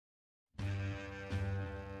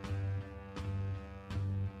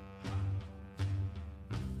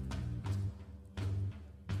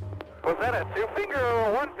Was that a two-finger or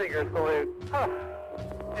a one-finger salute? Huh.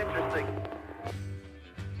 Interesting.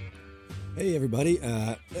 Hey, everybody.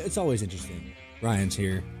 It's always interesting. Ryan's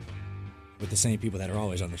here with the same people that are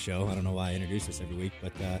always on the show. I don't know why I introduce this every week,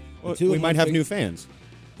 but we might have new fans.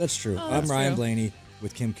 That's true. Oh, I'm that's Ryan true. Blaney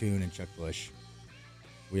with Kim Kuhn and Chuck Bush.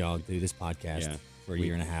 We all do this podcast for a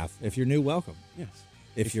year and a half. If you're new, welcome. Yes.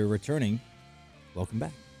 If you're returning, welcome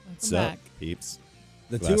back. What's Welcome up, back. peeps?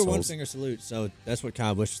 The Glass two or one holes. finger salute. So that's what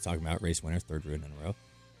Kyle Busch was talking about. Race winner, third win in a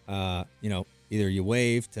row. Either you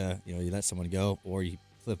wave to, you let someone go, or you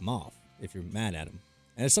flip them off if you're mad at them.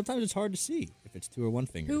 And sometimes it's hard to see if it's two or one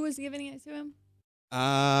finger. Who was giving it to him? Or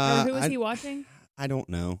Or who was he watching? I don't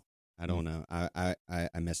know. I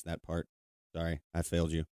missed that part. Sorry, I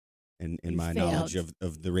failed you in You my failed. knowledge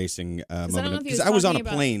of the racing I don't know moment. if he was Because I was on a talking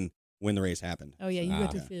about- plane when the race happened. Oh, yeah, you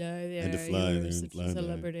got to Yeah. fly there. Had to fly you there were and such fly a there.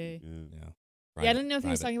 celebrity. Yeah. Yeah, I didn't know if he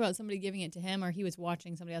was talking about somebody giving it to him or he was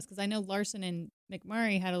watching somebody else. Because I know Larson and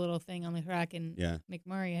McMurray had a little thing on the track, and Yeah.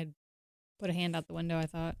 McMurray had put a hand out the window, I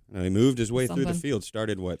thought. No, he moved his way through the Something. field.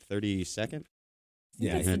 Started, 32nd?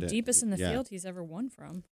 Yeah, That's he the had to- deepest in the yeah. field he's ever won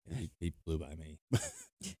from. He blew by me.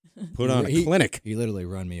 Put on a He- clinic. He literally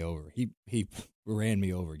run me over. He ran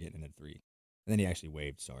me over getting in at 3. And then he actually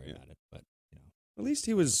waved sorry Yeah. about it. But, At least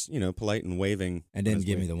he was, polite and waving. and on didn't his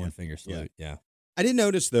give way. me the Yeah. one finger salute. Yeah. I did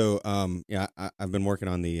notice, though, I've been working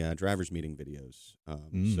on the driver's meeting videos.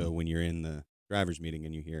 So when you're in the driver's meeting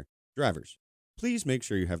and you hear, drivers, please make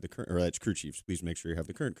sure you have the current, or that's crew chiefs, please make sure you have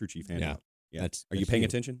the current crew chief hand Yeah. out. Yeah. That's Are you that's paying you.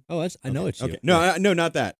 attention? Oh, I know it's you. Okay. No, no,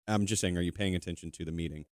 not that. I'm just saying, are you paying attention to the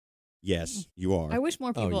meeting? Yes, you are. I wish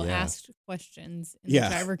more people yeah. asked questions in Yeah.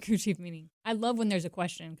 the driver crew chief meeting. I love when there's a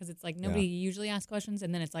question because it's like nobody usually asks questions,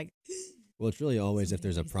 and then it's like, Well, it's really always if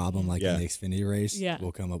there's a problem like in the Xfinity race, Yeah.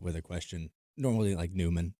 we'll come up with a question. Normally like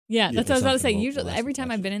Newman. yeah, that's what I was about to say. something we'll Usually, ask every the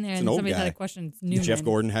time I've been in there It's and an old somebody's had guy. a question, it's Newman. Jeff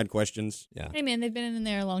Gordon had questions. Yeah. Hey, man, they've been in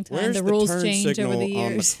there a long time. Where's the rules turn change signal over the on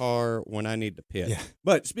the years. car when I need to pit? Yeah.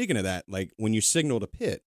 But speaking of that, like when you signal to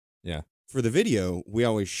pit, Yeah. for the video, we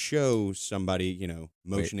always show somebody,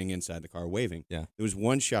 motioning inside the car, waving. Yeah. There was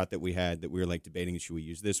one shot that we had that we were like debating, should we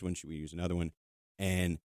use this one? Should we use another one?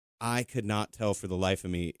 And I could not tell for the life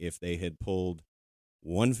of me if they had pulled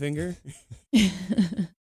one finger,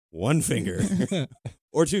 one finger,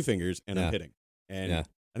 or two fingers, and Yeah. I'm hitting. And Yeah.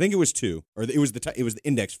 I think it was two, or it was the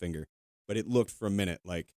index finger. But it looked for a minute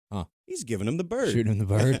like he's giving him the bird. Shooting him the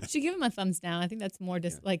bird. Should give him a thumbs down. I think that's more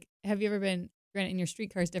just like, have you ever been, granted, in your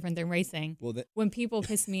street car is different than racing. Well, When people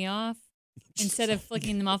piss me off, instead of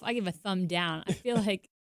flicking them off, I give a thumb down. I feel like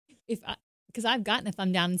because I've gotten a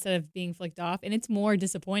thumb down instead of being flicked off, and it's more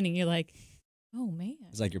disappointing. You're like, oh man,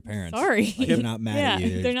 it's like your parents. sorry. Like, they're not mad at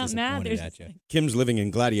you. They're not mad. They're disappointed just at you. Kim's living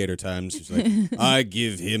in gladiator times. She's like, I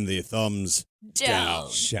give him the thumbs down.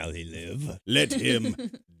 Shall he live? Let him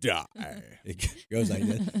die. It goes like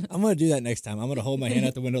this. I'm going to do that next time. I'm going to hold my hand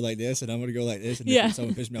out the window like this, and I'm going to go like this. And if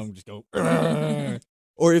someone pisses me off, I'm just go. "Arrgh."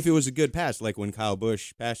 Or if it was a good pass, like when Kyle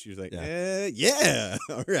Busch passed you, was like, Yeah. yeah,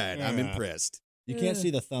 all right, I'm Yeah. impressed. You can't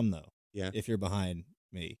see the thumb, though. Yeah. If you're behind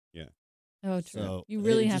me. Oh, true. So You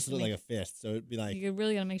really it have just to look make, like a fist. So it'd be like, you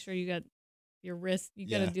really got to make sure you got your wrist. You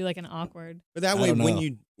got to Yeah. do like an awkward. But that I way, don't when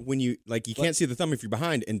know. you like, you can't see the thumb if you're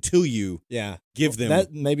behind until you yeah. give them.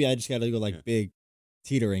 That maybe I just got to go like Yeah. big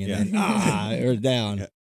teetering and Yeah. then or down. Yeah.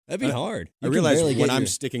 That'd be hard. I You can realize barely when get I'm your-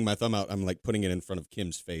 sticking my thumb out, I'm like putting it in front of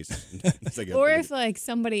Kim's face. It's like Or if like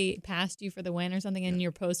somebody passed you for the win or something in Yeah.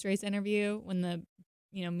 your post race interview, when the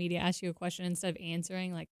media asked you a question, instead of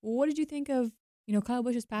answering like, well, "What did you think of Kyle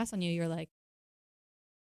Busch's pass on you?" You're like,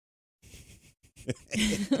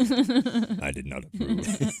 I did not approve.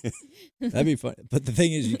 That'd be fun. But the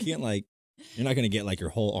thing is, you can't you're not going to get like your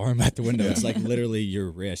whole arm out the window. Yeah. It's like literally your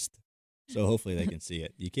wrist. So hopefully they can see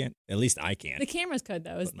it. You can't, at least I can't. the cameras could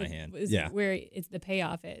though. Is Put my hand. is Yeah. where it's the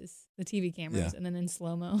payoff is the TV cameras, Yeah. and then in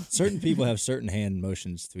slow mo. Certain people have certain hand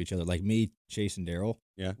motions to each other. Like me, Chase, and Daryl.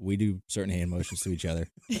 Yeah. We do certain hand motions to each other.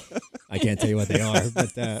 I can't tell you what they are,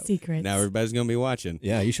 but Secrets. now everybody's gonna be watching.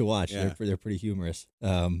 yeah, you should watch. Yeah. They're pretty humorous.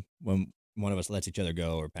 When one of us lets each other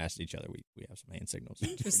go or passes each other, we have some hand signals.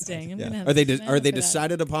 Interesting. I'm Yeah. gonna have Are they to are they for that.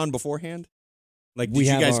 decided upon beforehand? Like, did We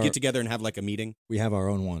you have guys our- get together and have like a meeting? We have our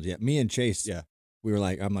own ones. Yeah, me and Chase. Yeah. We were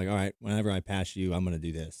like, I'm like, all right, whenever I pass you, I'm gonna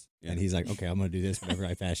do this, Yeah. and he's like, okay, I'm gonna do this whenever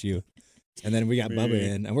I pass you, and then we got Bubba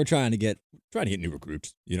in, and we're trying to get new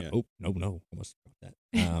recruits. Yeah. Oh no, almost forgot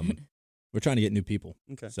that. We're trying to get new people.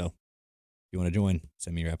 Okay. So if you want to join,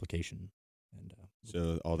 send me your application. And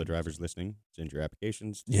So all the drivers listening, send your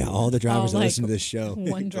applications. to yeah, all the drivers that like, listen to this show.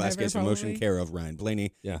 One Glass driver Case of Motion, probably. care of Ryan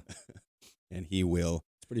Blaney. Yeah. And he will.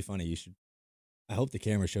 It's pretty funny. You should. I hope the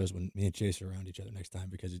camera shows when me and Chase are around each other next time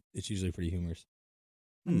because it's usually pretty humorous.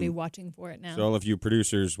 I'm going to be watching for it now. So all of you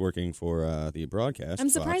producers working for the broadcast, I'm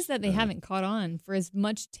surprised Fox, that they haven't caught on for as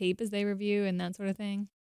much tape as they review and that sort of thing.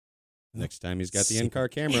 Next time he's got the in-car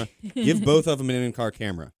camera, give both of them an in-car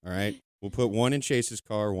camera, all right? We'll put one in Chase's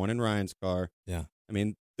car, one in Ryan's car. Yeah. I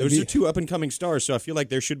mean, those are two up-and-coming stars, so I feel like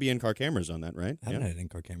there should be in-car cameras on that, right? I haven't had an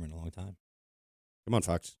in-car camera in a long time. Come on,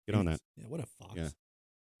 Fox. Get on that. Yeah, what a Fox. Yeah.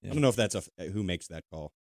 Yeah. I don't know if that's who makes that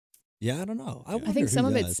call. Yeah, I don't know. I think some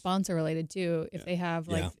of it's sponsor related too. If they have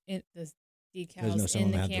like the decals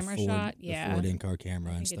in the camera shot, the Ford in-car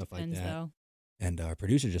camera and stuff like that. Though. And our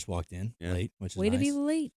producer just walked in late, which is way nice. to be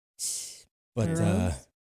late. But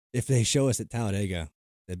if they show us at Talladega,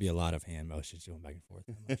 there'd be a lot of hand motions going back and forth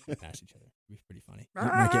past each other. It'd be pretty funny. You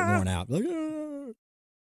might get worn out. Like,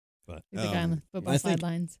 but the guy on the football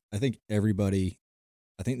sidelines. I think everybody.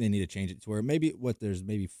 I think they need to change it to where there's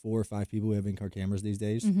maybe 4 or 5 people who have in-car cameras these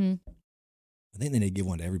days. Mm-hmm. I think they need to give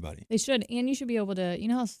one to everybody. They should, and you should be able to. You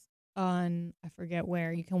know how on I forget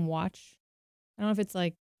where you can watch. I don't know if it's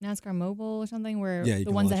like NASCAR Mobile or something where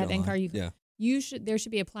the ones that have in-car there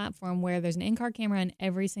should be a platform where there's an in-car camera in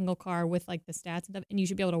every single car with like the stats and stuff, and you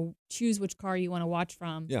should be able to choose which car you want to watch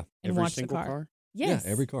from. Yeah, and every watch single the car. Yes.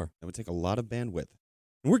 Yeah, every car. That would take a lot of bandwidth,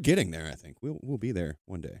 and we're getting there. I think we'll be there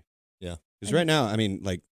one day. Yeah, because right now, I mean,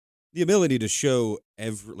 like the ability to show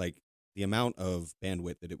the amount of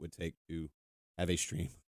bandwidth that it would take to have a stream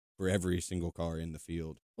for every single car in the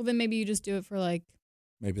field. Well, then maybe you just do it for like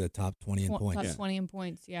maybe the top 20 in points. Top 20 in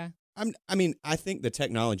points, yeah. I think the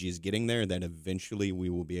technology is getting there that eventually we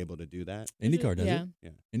will be able to do that. IndyCar does it. Yeah.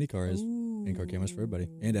 IndyCar is in-car cameras for everybody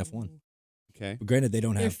and F1. Okay. But granted, they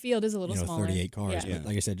don't have their field is a little smaller. 38 cars. Yeah. But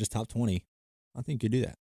like I said, just top 20. I think you could do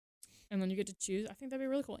that. And then you get to choose. I think that'd be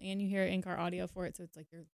really cool. And you hear in-car audio for it, so it's like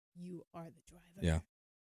you are the driver. Yeah.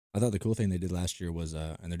 I thought the cool thing they did last year was,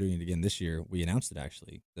 and they're doing it again this year, we announced it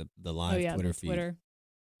actually, the live Twitter feed.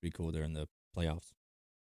 Pretty cool during the playoffs.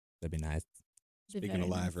 That'd be nice. Speaking of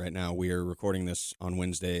live right now, we are recording this on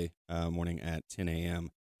Wednesday morning at 10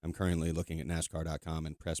 a.m. I'm currently looking at NASCAR.com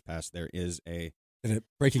and Press Pass. There is a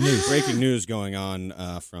breaking news. Breaking news going on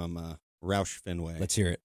from Roush Fenway. Let's hear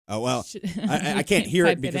it. Oh, well, I can't hear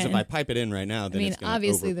it because if I pipe it in right now, then it's going to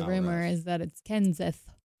obviously the rumor is that it's Kenseth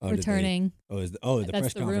returning. The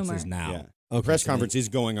press conference is now. Yeah. The press conference is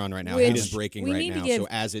going on right now. It is breaking right now. So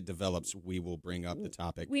as it develops, we will bring up the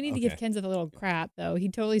topic. We need to give Kenseth a little crap, though. He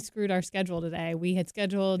totally screwed our schedule today. We had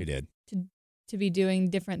scheduled to be doing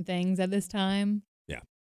different things at this time. Yeah.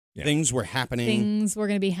 Things were happening. Things were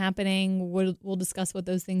going to be happening. We'll discuss what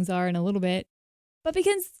those things are in a little bit. But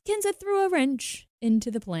because Kenseth threw a wrench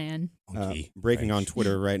into the plan. Breaking on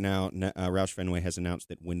Twitter right now, Roush Fenway has announced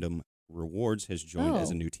that Wyndham Rewards has joined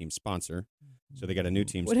as a new team sponsor. So they got a new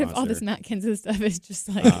team sponsor. What if all this Matt Kenseth stuff is just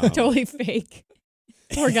like totally fake?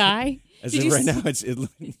 Poor guy. As of right now, it's Did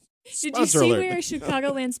you see where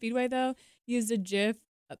Chicagoland Speedway, though, used a GIF?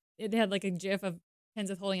 It had like a GIF of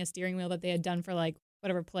Kenseth holding a steering wheel that they had done for like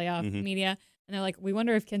whatever playoff media. And they're like, we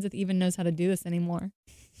wonder if Kenseth even knows how to do this anymore.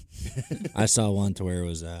 I saw one to where it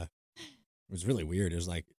was really weird. It was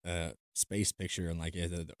like a space picture and like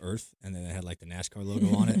the Earth, and then it had like the NASCAR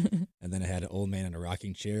logo on it, and then it had an old man in a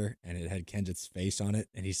rocking chair, and it had Kenseth's face on it,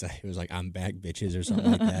 and it was like, "I'm back, bitches," or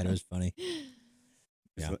something like that. It was funny.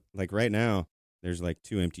 Yeah, like right now, there's like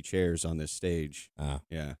 2 empty chairs on this stage.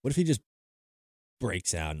 Yeah. What if he just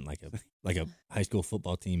breaks out in like a high school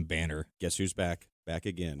football team banner? Guess who's back? Back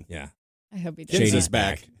again. Yeah. I hope he does. Shady's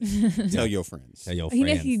back. Tell your friends. Tell your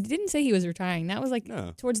friends. He didn't say he was retiring. That was like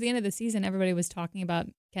towards the end of the season, everybody was talking about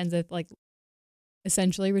Kenseth like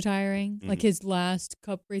essentially retiring, like his last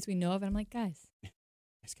Cup race we know of. And I'm like, guys,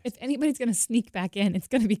 if anybody's going to sneak back in, it's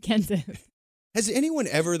going to be Kenseth. Has anyone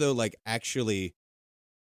ever, though, like actually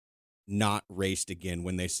not raced again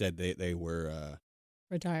when they said they were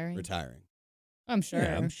retiring? I'm sure.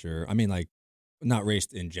 Yeah, I'm sure. I mean, like, not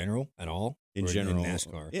raced in general at all? In general. In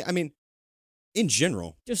NASCAR? Yeah, I mean, in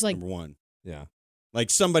general, just like number one. Yeah. Like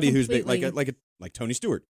somebody who's big, like Tony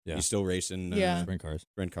Stewart. Yeah. He's still racing sprint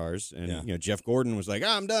cars. And, Jeff Gordon was like,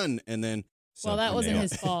 I'm done. And then. Well, that wasn't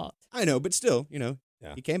his fault. I know, but still,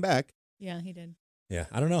 he came back. Yeah, he did. Yeah,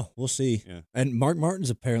 I don't know. We'll see. Yeah. And Mark Martin's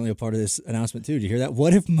apparently a part of this announcement, too. Did you hear that?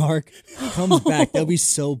 What if Mark comes back? That'd be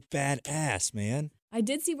so badass, man. I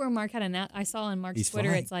did see where Mark had I saw on Mark's Twitter,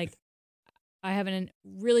 flying. It's like, I have a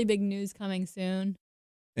really big news coming soon.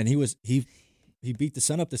 And he beat the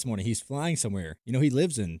sun up this morning. He's flying somewhere. He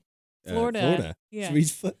lives in Florida. Yeah.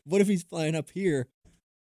 So what if he's flying up here?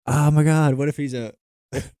 Oh my God! What if they're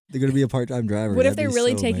going to be a part-time driver? What if they're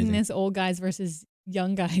really taking this old guys versus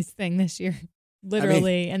young guys thing this year,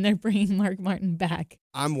 literally, and they're bringing Mark Martin back?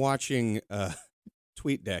 I'm watching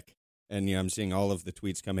TweetDeck, And I'm seeing all of the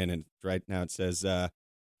tweets come in, and right now it says,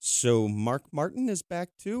 so Mark Martin is back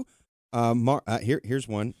too. Here's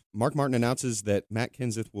one. Mark Martin announces that Matt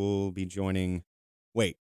Kenseth will be joining.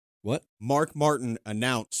 Wait, what? Mark Martin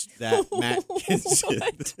announced that Matt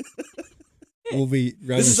Kenseth will be.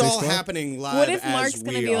 This is all happening live. What if Mark's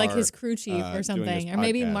going to be like his crew chief or something, or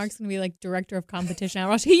maybe Mark's going to be like director of competition?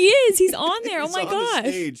 He is. He's on there. Oh my gosh!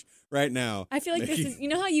 The stage right now. I feel like this is. You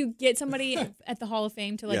know how you get somebody at the Hall of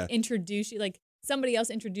Fame to like introduce you, like somebody else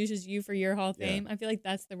introduces you for your Hall of Fame. I feel like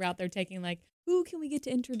that's the route they're taking. Like, who can we get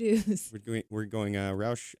to introduce? We're going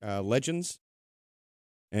Roush Legends.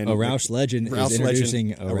 And Roush Legend is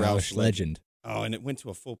introducing a Roush Legend. Oh, and it went to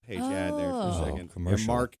a full page ad there for a second. Commercial. And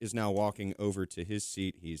Mark is now walking over to his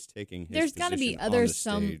seat. He's taking his There's got to be other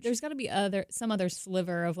some other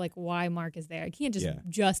sliver of like why Mark is there. It can't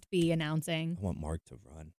just be announcing. I want Mark to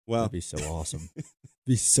run. Well, that'd be so awesome. It'd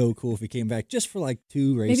be so cool if he came back just for like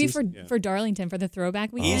 2 races. Maybe for Darlington for the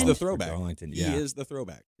Throwback weekend. He's the Throwback. Darlington, He is the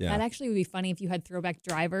Throwback. Yeah. That actually would be funny if you had Throwback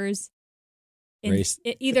drivers. Race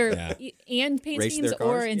either and paint race schemes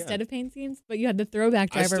or instead of paint schemes, but you had the Throwback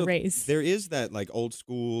driver race. There is that like old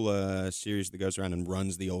school series that goes around and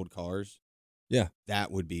runs the old cars. Yeah, that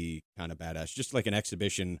would be kind of badass. Just like an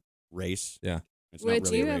exhibition race. Yeah, it's which not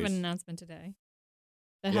really you a race. have an announcement today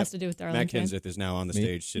that has to do with Darlington. Matt Kenseth is now on the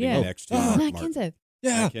stage sitting next to Matt Mark. Kenseth.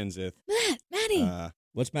 Yeah, Matt Kenseth. Matty.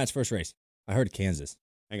 What's Matt's first race? I heard Kansas.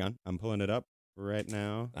 Hang on, I'm pulling it up right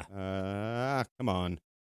now. Come on.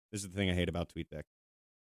 This is the thing I hate about TweetDeck.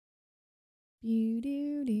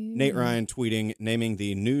 Nate Ryan tweeting, naming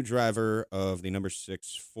the new driver of the number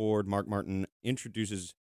 6 Ford. Mark Martin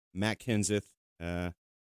introduces Matt Kenseth. So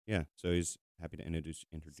he's happy to introduce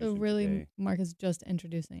So him really, today. Mark is just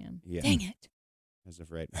introducing him. Yeah. Dang it. As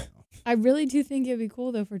of right now. I really do think it'd be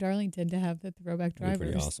cool, though, for Darlington to have the Throwback drivers.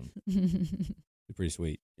 Pretty awesome. Be pretty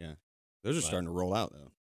sweet. Yeah. Those are starting to roll out,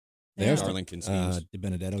 though. There's Darlington schemes.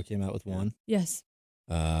 DiBenedetto came out with one. Yes.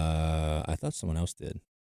 I thought someone else did.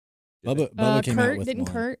 Bubba came out with didn't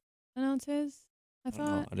one. Kurt announce his? I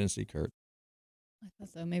thought. I didn't see Kurt. I thought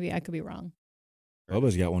so. Maybe I could be wrong.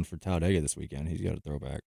 Bubba's got one for Talladega this weekend. He's got a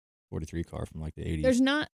Throwback 43 car from like the 80s. There's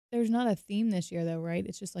not a theme this year, though, right?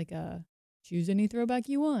 It's just like a choose any Throwback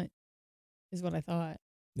you want, is what I thought.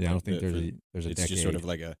 Yeah, I don't think there's a it's decade. just sort of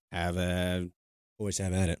like a always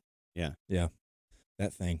have at it. Yeah. Yeah.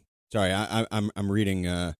 That thing. Sorry, I'm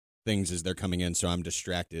reading things as they're coming in, so I'm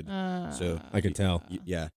distracted. So I could tell. If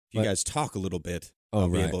you guys talk a little bit, I'll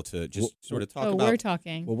be able to just sort of talk about. We're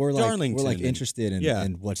talking. Well, we're Darlington like interested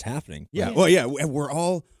in what's happening. Yeah. Well, we're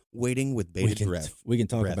all waiting with bated breath. We can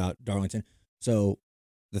talk about Darlington. So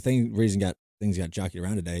the reason things got jockeyed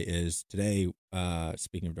around today is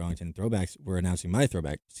speaking of Darlington and throwbacks, we're announcing my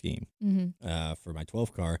throwback scheme for my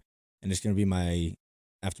 12 car, and it's going to be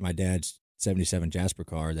after my dad's 77 Jasper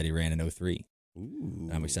car that he ran in 03. Ooh.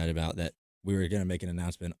 I'm excited about that. We were going to make an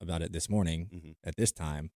announcement about it this morning at this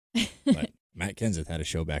time, but Matt Kenseth had a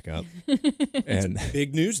show back up. And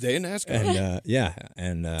big news day in NASCAR.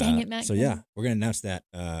 And dang it, Matt. So we're going to announce that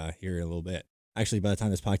here in a little bit. Actually, by the time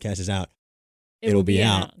this podcast is out, it'll be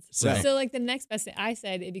out. So like the next best thing, I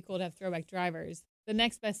said it'd be cool to have throwback drivers. The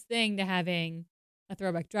next best thing to having a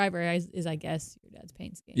throwback driver is I guess, your dad's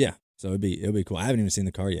paint scheme. Yeah. So it'll be cool. I haven't even seen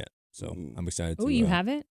the car yet, so I'm excited to. Oh, you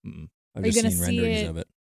haven't? I've just seen renderings of it.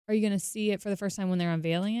 Are you going to see it for the first time when they're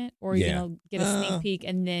unvailing it? Or are you going to get a sneak peek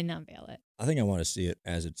and then unveil it? I think I want to see it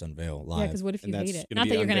as it's unveiled live. Yeah, because what if you hate it? Not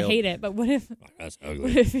that you're going to hate it, but what if... That's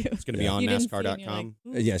ugly. It's going to be on NASCAR.com?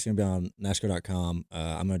 Yeah, it's going to be on NASCAR.com.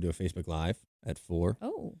 I'm going to do a Facebook Live at 4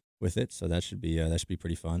 with it, so that should be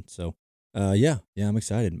pretty fun. So, yeah, I'm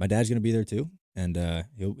excited. My dad's going to be there too, and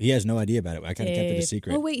he has no idea about it. I kind of kept it a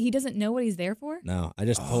secret. Oh, wait, he doesn't know what he's there for? No, I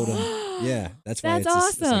just told him. Yeah, that's why awesome.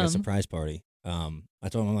 It's like a surprise party. I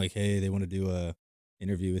told him, I'm like, hey, they want to do a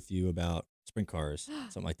interview with you about sprint cars,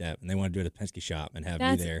 something like that, and they want to do it at the Penske shop and have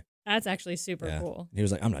me there. That's actually super cool. And he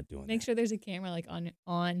was like, I'm not doing that. Make sure there's a camera like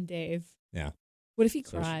on Dave. Yeah. What if he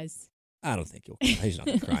cries? I don't think he'll cry. He's not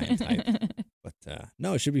the crying type. But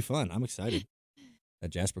no, it should be fun. I'm excited. That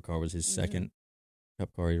Jasper car was his second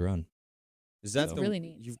Cup car he run. Is that really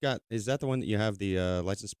neat? Is that the one that you have the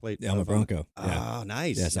license plate? Yeah, I'm a Bronco. Yeah. Oh,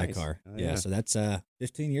 nice. Yeah, that's nice. that car. Oh, yeah, so that's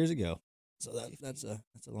 15 years ago. So that's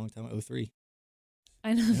a long time. 03.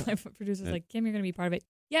 I know. My producer's like, Kim, you're going to be part of it.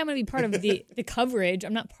 Yeah, I'm going to be part of the coverage.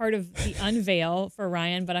 I'm not part of the unveil for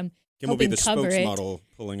Ryan, but I'm Kim will be the spokesmodel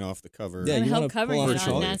pulling off the cover. Yeah, I'm you help want to covering pull it off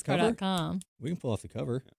on the NASCAR.com. We can pull off the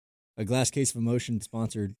cover. A Glass Case of Emotion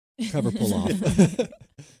sponsored cover pull off.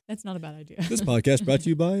 That's not a bad idea. This podcast brought to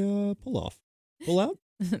you by Pull Off. Pull out?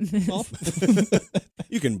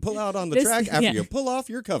 You can pull out on the track after you pull off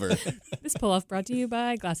your cover. This pull-off brought to you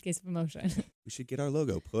by Glass Case of Emotion. We should get our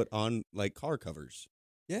logo put on like car covers.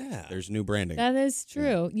 Yeah. There's new branding. That is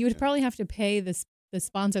true. You would probably have to pay the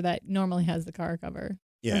sponsor that normally has the car cover.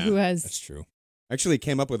 Yeah. Who has... That's true. Actually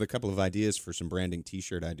came up with a couple of ideas for some branding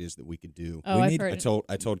T-shirt ideas that we could do. Oh, I've heard.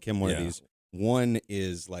 I told Kim one of these. One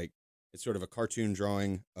is like, it's sort of a cartoon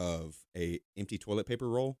drawing of a empty toilet paper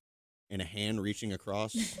roll and a hand reaching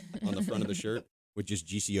across on the front of the shirt with just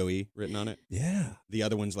GCOE written on it. Yeah. The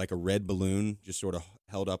other one's like a red balloon just sort of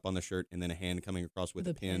held up on the shirt and then a hand coming across with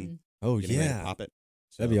a pin. Oh, ready to yeah. pop it.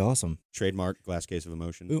 So, that'd be awesome. Trademark Glass Case of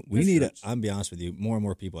Emotion. Ooh, we need it. I'm be honest with you. More and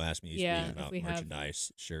more people ask me each week about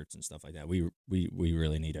merchandise, shirts, and stuff like that. We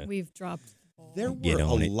really need to. We've dropped. There were a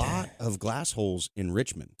lot of glass holes in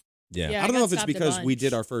Richmond. Yeah. I don't know if it's because we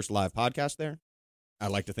did our first live podcast there. I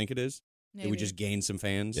like to think it is. Maybe. We just gained some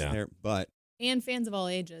fans there, and fans of all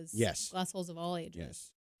ages. Yes. Glass holes of all ages.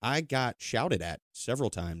 Yes. I got shouted at several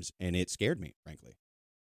times, and it scared me, frankly.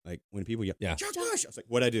 Like when people yell, Chuck Bush! I was like,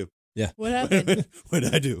 what'd I do? Yeah. What happened? What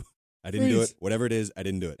did I do? I didn't do it. Whatever it is, I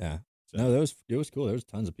didn't do it. Yeah. So. No, it was cool. There was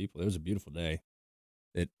tons of people. It was a beautiful day.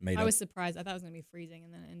 I was surprised. I thought it was going to be freezing,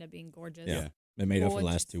 and then it ended up being gorgeous. Yeah. It made up for the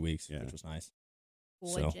last 2 weeks, which was nice.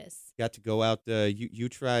 Gorgeous. So. Got to go out. You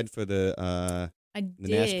tried for the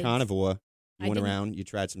Nash Carnivore. You went around. You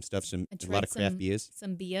tried some stuff. A lot of craft beers.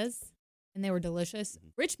 Some beers, and they were delicious. Mm-hmm.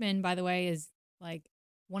 Richmond, by the way, is like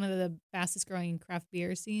one of the fastest growing craft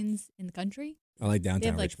beer scenes in the country. I like downtown they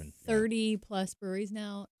have Richmond. 30 plus breweries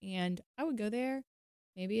now, and I would go there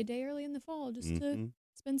maybe a day early in the fall just to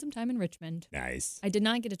spend some time in Richmond. Nice. I did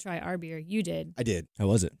not get to try our beer. You did. I did. How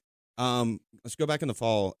was it? Let's go back in the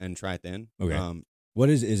fall and try it then. Okay. What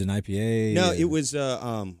is an IPA? No, it was what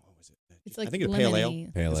was it? It's like I think it's a pale ale.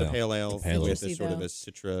 It's a pale ale with a sort of a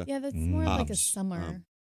citra. Yeah, that's more like a summer.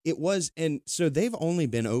 It was, and so they've only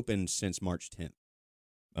been open since March 10th.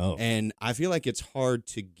 Oh. And I feel like it's hard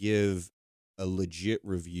to give a legit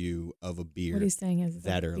review of a beer. What he's saying is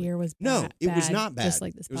that early. Beer was no, it was not bad. Just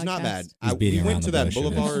like this podcast. It was not bad. We went to that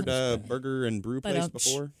Boulevard Burger and Brew place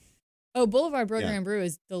before. Oh, Boulevard Burger and Brew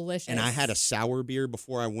is delicious. And I had a sour beer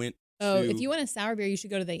before I went. If you want a sour beer, you should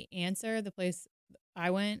go to The Answer, the place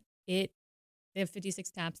I went. They have 56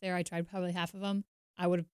 taps there. I tried probably half of them. I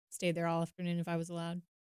would have stayed there all afternoon if I was allowed.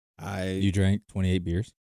 You drank 28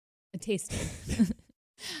 beers? I tasted.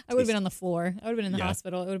 I would have been on the floor. I would have been in the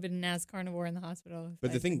hospital. It would have been Naz Carnivore in the hospital.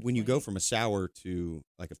 But the thing, when you go from a sour to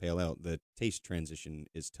like a pale ale, the taste transition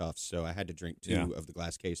is tough. So I had to drink 2 of the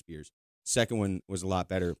Glass Case beers. Second one was a lot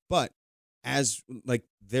better. But as like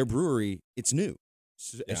their brewery, it's new.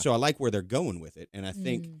 So I like where they're going with it. And I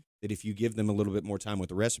think that if you give them a little bit more time with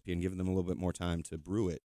the recipe and give them a little bit more time to brew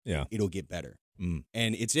it, it'll get better. And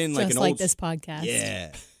it's in like just an like old... this podcast.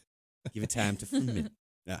 Yeah. Give it time to ferment.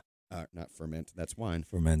 Not ferment. That's wine.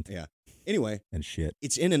 Ferment. Yeah. Anyway. And shit.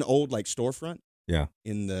 It's in an old like storefront. Yeah.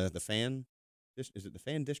 In the fan. Is it the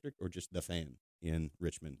Fan District or just the Fan in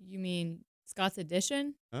Richmond? You mean Scott's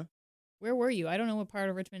Addition? Huh? Where were you? I don't know what part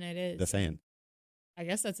of Richmond it is. The Fan. I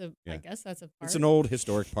guess that's a part. It's an old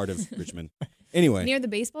historic part of Richmond. Anyway. Near the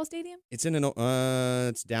baseball stadium? It's in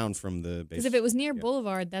it's down from the baseball. Because if it was near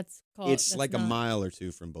Boulevard, that's It's like a mile or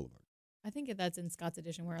two from Boulevard. I think that's in Scott's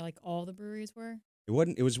Addition where like all the breweries were. It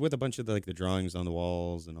wasn't. It was with a bunch of the drawings on the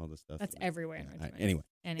walls and all this stuff. That's everywhere in Richmond.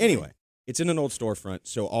 Anyway, it's in an old storefront,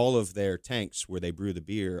 so all of their tanks where they brew the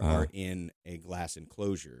beer are in a glass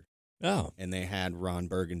enclosure. Oh, and they had Ron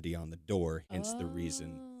Burgundy on the door, hence the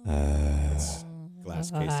reason. It's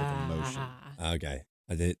Glass Case of Emotion. Okay,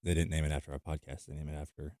 they didn't name it after our podcast. They named it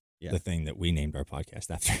after the thing that we named our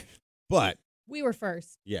podcast after. But we were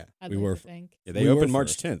first. Yeah, we were. Think. Yeah, they opened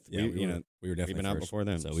March 10th. Yeah, we were definitely out before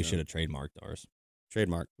them. So we should have trademarked ours.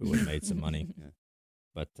 Trademark. We would have made some money.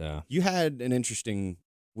 But you had an interesting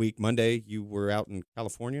week. Monday, you were out in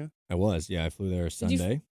California. I was. Yeah, I flew there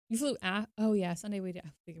Sunday. You flew out? Oh yeah, Sunday.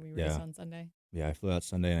 I think we were just on Sunday. Yeah, I flew out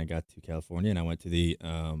Sunday and I got to California and I went to the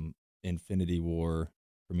Infinity War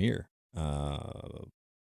premiere. Not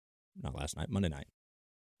last night, Monday night.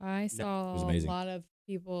 I saw a lot of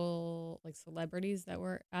people, like celebrities, that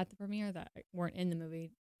were at the premiere that weren't in the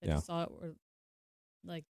movie. That just saw it, were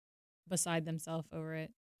like beside themselves over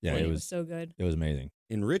it. Yeah, it was so good. It was amazing.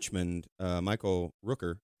 In Richmond, Michael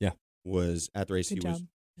Rooker was at the race. Good job.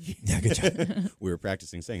 Good job. We were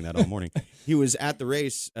practicing saying that all morning. He was at the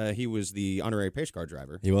race. He was the honorary pace car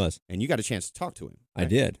driver. He was. And you got a chance to talk to him. Right? I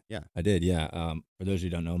did. Yeah. I did, yeah. For those who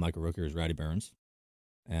don't know, Michael Rooker is Rowdy Burns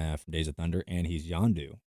from Days of Thunder, and he's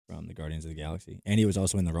Yondu from the Guardians of the Galaxy. And he was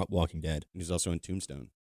also in The Walking Dead. And he's also in Tombstone.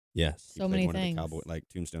 Yes. So many things.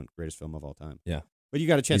 Tombstone, greatest film of all time. Yeah. But you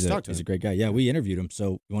got a chance to talk to him. He's a great guy. Yeah, we interviewed him.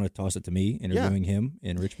 So you want to toss it to me interviewing him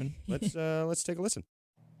in Richmond? Let's take a listen.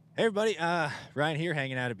 Hey, everybody. Ryan here,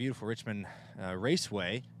 hanging out at beautiful Richmond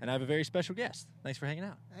Raceway, and I have a very special guest. Thanks for hanging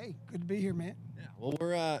out. Hey, good to be here, man. Yeah.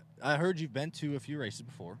 Well, I heard you've been to a few races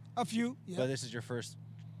before. A few, yeah. But this is your first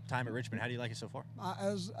time at Richmond. How do you like it so far?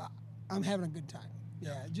 I'm having a good time.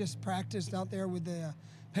 Yeah, just practiced out there with the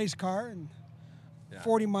pace car and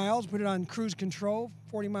 40 miles, put it on cruise control,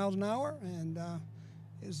 40 miles an hour, and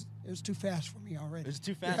it was too fast for me already. It was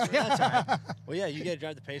too fast? That's all right. Well, yeah, you get to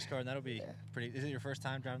drive the pace car, and that'll be pretty. Is it your first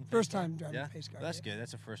time driving the pace car? First time driving the pace car. Well, that's good.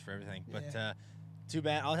 That's a first for everything. But too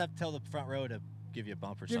bad. I'll have to tell the front row to give you a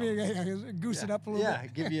bump or something. Goose it up a little bit. Yeah,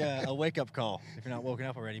 give you a wake-up call if you're not woken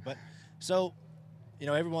up already. But so, a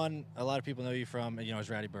lot of people know you from, as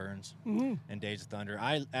Rowdy Burns and Days of Thunder.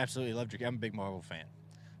 I absolutely loved I'm a big Marvel fan.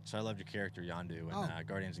 So I loved your character, Yondu, and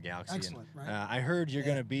Guardians of the Galaxy. Excellent, and, right? I heard you're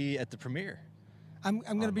going to be at the premiere. I'm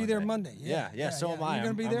going to be there Monday. Yeah, so am I. You're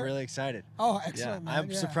going to be there? I'm really excited. Oh, excellent, man.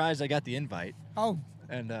 I'm surprised I got the invite. Oh,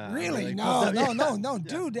 and really? Really No,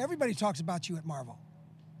 dude. Everybody talks about you at Marvel.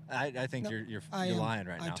 I think you're lying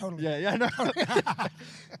right now. I totally. Yeah, no.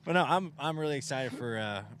 But no, I'm really excited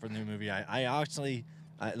for the new movie. I actually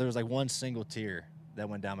there was like one single tear that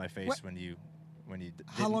went down my face when you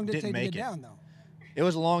How long did it take to make get down though? It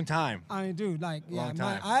was a long time. I mean, dude, like, long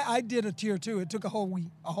time. I did a tear too. It took a whole week.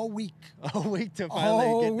 A week to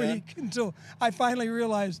finally get done? Until I finally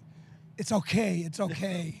realized it's okay.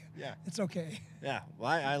 Yeah. It's okay. Yeah. Well,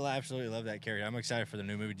 I absolutely love that character. I'm excited for the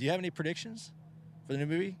new movie. Do you have any predictions for the new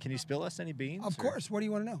movie? Can you spill us any beans? Of course. What do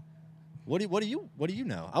you want to know? What do you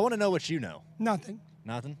know? I want to know what you know. Nothing.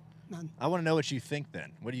 Nothing? None. I want to know what you think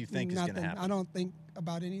then. What do you think is going to happen? I don't think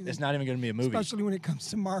about anything. It's not even going to be a movie. Especially when it comes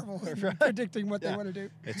to Marvel and predicting what they want to do.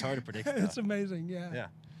 It's hard to predict. It's amazing, yeah. Yeah.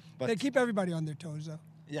 But they keep everybody on their toes, though.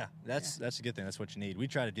 Yeah, that's a good thing. That's what you need. We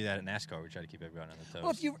try to do that at NASCAR. We try to keep everyone on their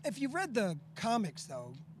toes. Well, if you read the comics,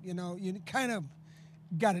 though, you kind of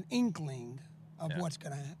got an inkling of what's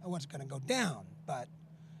gonna go down, but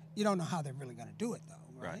you don't know how they're really gonna do it, though,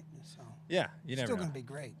 right? So yeah, you never still know. gonna be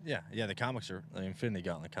great. Yeah. The comics are Infinity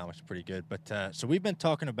Gauntlet comics are pretty good. But so we've been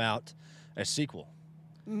talking about a sequel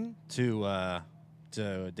to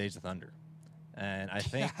Days of Thunder. And I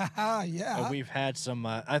think we've had some.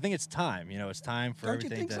 I think it's time. It's time for Don't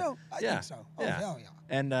everything. You think so? I think so. Oh, hell yeah.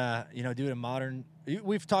 And do it in modern.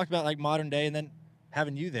 We've talked about like modern day, and then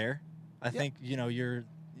having you there. I think you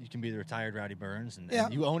can be the retired Rowdy Burns,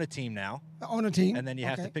 and you own a team now. I own a team, and then you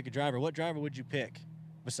have to pick a driver. What driver would you pick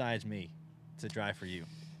besides me to drive for you?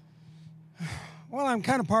 Well, I'm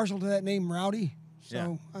kind of partial to that name, Rowdy.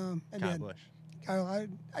 So, Kyle Busch. Kyle,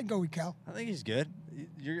 I'd go with Cal. I think he's good.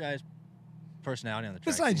 Your guys' personality on the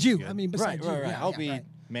track. Besides you, I mean, besides you. Right. Yeah, I'll be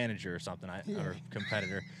manager or something, or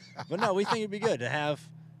competitor. But no, we think it'd be good to have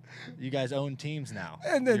you guys own teams now.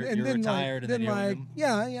 And then, you're retired, and then you own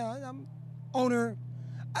them. I'm owner.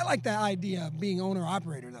 I like that idea of being owner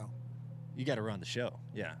operator, though. You got to run the show.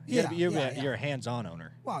 Yeah. You're a hands-on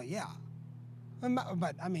owner. Well, yeah.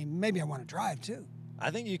 But I mean, maybe I want to drive too. I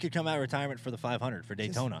think you could come out of retirement for the 500 for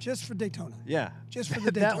Daytona. Just for Daytona. Yeah. Just for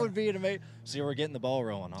the Daytona. That would be an amazing. See, we're getting the ball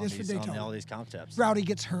rolling on all these concepts. Rowdy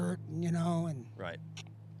gets hurt, and right.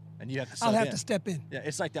 And you have to. I'll have to step in. Yeah,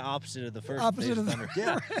 it's like the opposite of the first. Opposite of the Thunder.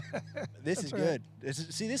 Yeah. This is good.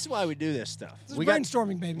 This is why we do this stuff. This is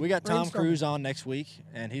brainstorming, baby. We got Tom Cruise on next week,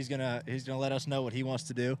 and he's gonna let us know what he wants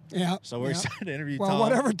to do. Yeah. So we're excited to interview Tom. Well,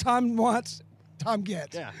 whatever Tom wants, Tom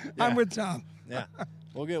gets. Yeah. I'm with Tom. Yeah.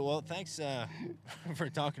 Well, good. Well, thanks for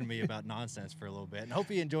talking to me about nonsense for a little bit, and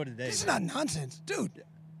hope you enjoyed today. This is not nonsense, dude.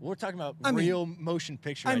 We're talking about real motion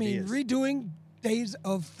picture I ideas. mean, redoing Days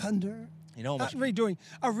of Thunder. Not redoing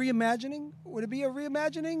a reimagining. Would it be a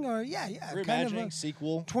reimagining or reimagining, kind of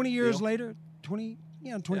sequel? 20 years later,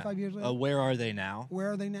 25 years later. Where are they now?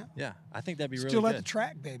 Where are they now? Yeah, I think that'd be really Still good. Still at the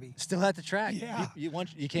track, baby. Still at the track. Yeah. You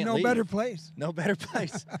can't no leave. better place. No better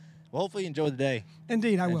place. Well, hopefully you enjoy the day.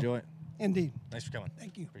 Indeed, I will. Enjoy it. Indeed. Thanks for coming.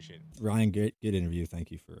 Thank you. Appreciate it. Ryan, good interview.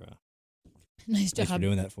 Thank you for nice job for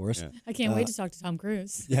doing that for us. Yeah. I can't wait to talk to Tom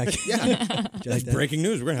Cruise. Yeah. That's breaking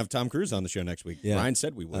news. We're going to have Tom Cruise on the show next week. Yeah. Ryan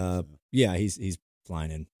said we would. So. Yeah, he's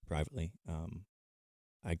flying in privately.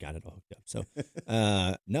 I got it all hooked up. So,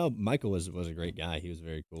 no, Michael was a great guy. He was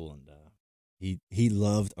very cool, and he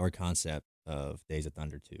loved our concept of Days of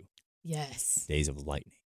Thunder 2. Yes. Days of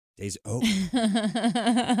Lightning. Yes.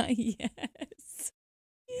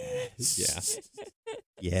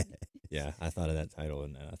 Yeah. Yeah. I thought of that title,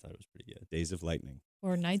 and I thought it was pretty good. Days of Lightning.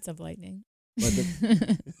 Or Nights of Lightning.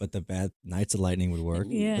 But the bad Nights of Lightning would work.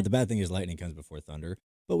 Yeah. But the bad thing is lightning comes before thunder.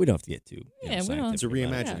 But we don't have to get too. It's a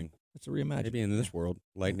reimagining. It's a reimagining. Maybe in this world,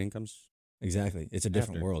 lightning comes Exactly. It's a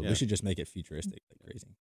different After, world. yeah. We should just make it futuristic like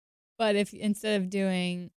crazy. But if instead of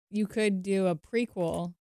doing, you could do a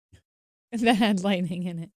prequel that had lightning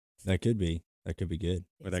in it. That could be. That could be good.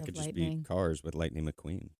 Or that could just be Cars with Lightning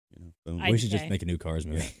McQueen. You know, boom. We should just make a new Cars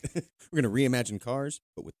movie. We're going to reimagine Cars,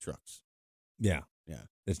 but with trucks. Yeah. Yeah.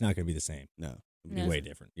 It's not going to be the same. No. It'll be way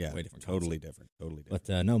different. Yeah. Way different. Totally different. Totally different.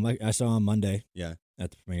 But no, I saw him Monday. Yeah.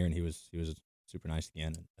 At the premiere, and he was super nice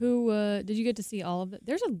again. Who did you get to see all of it?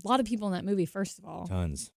 There's a lot of people in that movie. First of all,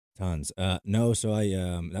 tons. No, so I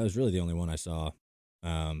that was really the only one I saw.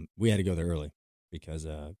 We had to go there early because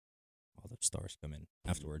all the stars come in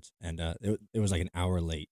afterwards, and it was like an hour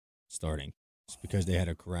late starting just because they had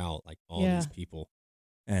to corral like all these people,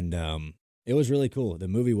 and it was really cool. The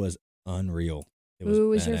movie was unreal. Who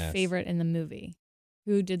was your favorite in the movie?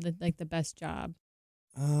 Who did the best job?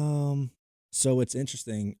 So what's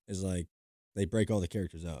interesting is like they break all the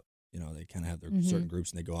characters up. You know, they kind of have their certain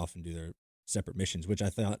groups and they go off and do their separate missions, which I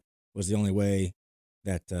thought was the only way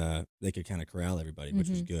that they could kind of corral everybody, which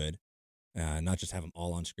was good. Not just have them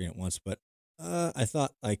all on screen at once, but I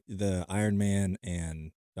thought like the Iron Man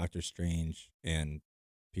and Doctor Strange and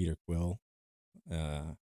Peter Quill,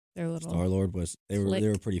 Star-Lord they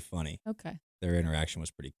were pretty funny. Okay. Their interaction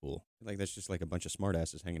was pretty cool. Like that's just like a bunch of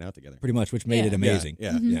smartasses hanging out together. Pretty much, which made it amazing.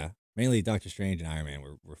 Yeah. Yeah. Mainly Doctor Strange and Iron Man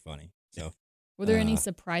were funny. So were there any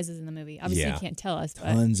surprises in the movie? Obviously, you can't tell us.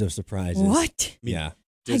 Tons of surprises. What? Yeah.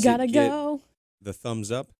 I gotta go. The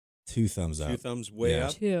thumbs up. 2 thumbs up. 2 thumbs way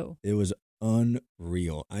up. 2. It was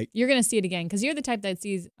unreal. You're gonna see it again because you're the type that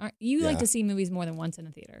sees. You like to see movies more than once in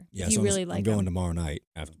a theater. Yeah, you so really like. I'm going tomorrow night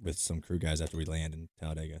with some crew guys after we land in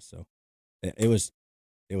Talladega. So it was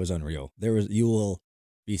unreal. You will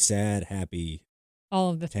be sad, happy, all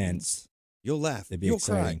of the tense. You'll laugh. You'll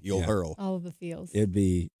cry. You'll hurl. All of the feels. You're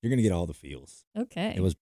gonna get all the feels. Okay. It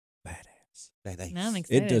was badass. Now I'm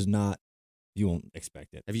excited. It does not. You won't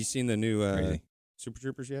expect it. Have you seen the new Super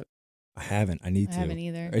Troopers yet? I haven't. I need to. I haven't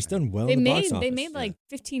either. It's done well in the box office. They made like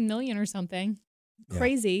 $15 million or something.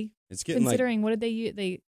 Crazy. It's getting considering what did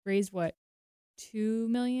they raised what $2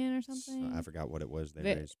 million or something? I forgot what it was they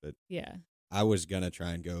raised, but yeah. I was gonna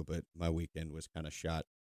try and go, but my weekend was kind of shot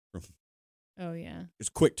from. Oh yeah. It was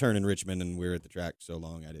a quick turn in Richmond, and we were at the track so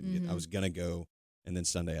long I didn't get. I was gonna go, and then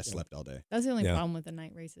Sunday I slept all day. That's the only problem with the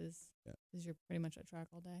night races. Yeah. Because you're pretty much at track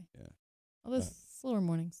all day. Yeah. All those slower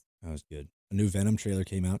mornings. That was good. A new Venom trailer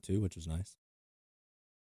came out too, which was nice.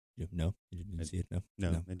 No, you didn't see it.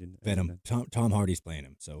 No, I didn't. Venom. Tom Hardy's playing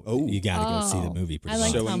him, so you got to go see the movie. I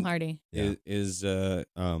like Tom Hardy. Yeah. Is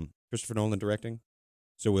Christopher Nolan directing?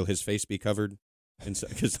 So will his face be covered?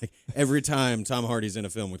 Because like every time Tom Hardy's in a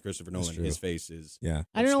film with Christopher Nolan, his face is I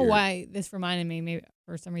don't know why this reminded me. Maybe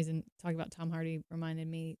for some reason talking about Tom Hardy reminded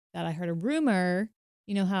me that I heard a rumor.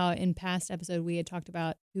 You know how in past episode we had talked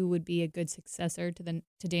about who would be a good successor to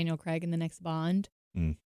Daniel Craig in the next Bond.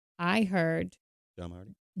 I heard Tom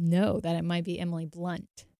Hardy. No, that it might be Emily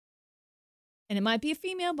Blunt, and it might be a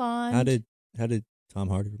female Bond. How did Tom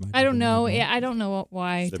Hardy remind you? I don't know. Yeah, I don't know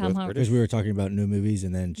why Tom Hardy. Because we were talking about new movies,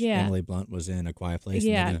 and then Emily Blunt was in A Quiet Place.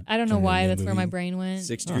 Yeah, I don't know why. That's where my brain went.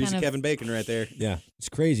 6 Degrees of Kevin Bacon right there. Yeah, it's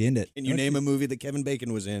crazy, isn't it? Can you name a movie that Kevin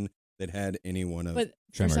Bacon was in that had any one of? But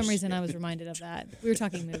Tremors. For some reason, I was reminded of that. We were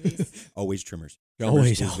talking movies. Always Tremors.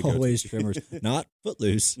 Always Tremors. Not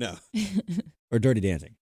Footloose. No. Or Dirty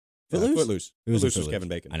Dancing. Footloose. Footloose was Kevin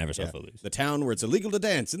Bacon. I never saw Footloose. The town where it's illegal to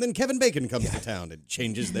dance, and then Kevin Bacon comes to town and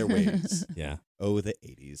changes their ways. Yeah. Oh, the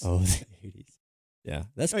 80s. Oh, the 80s. Yeah,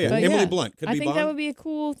 that's cool. Yeah. Emily Blunt could be I think Bond. that would be a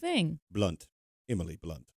cool thing. Blunt. Emily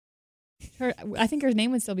Blunt. I think her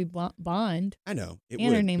name would still be Bond. I know.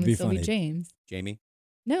 Her name would still be James. Jamie?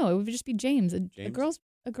 No, it would just be James. A girl's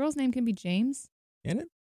name can be James. Can it?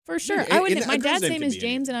 For sure. I would. My dad's name is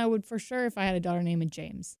James, and I would for sure if I had a daughter named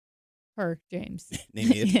James. Her James.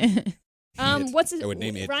 Name it. What's his? I would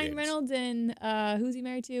name it Ryan James. Reynolds and who's he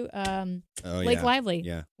married to? Oh, Blake Lively.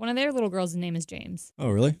 Yeah. One of their little girls' name is James. Oh,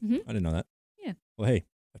 really? Mm-hmm. I didn't know that. Yeah. Well, hey,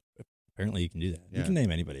 apparently you can do that. Yeah. You can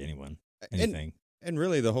name anybody, anyone, anything. And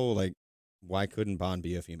really, the whole why couldn't Bond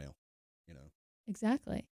be a female? You know.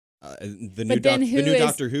 Exactly. The new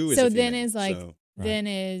Doctor Who is so a female, then is then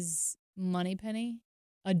is Moneypenny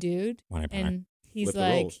a dude? Moneypenny. And he's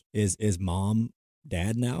like, is mom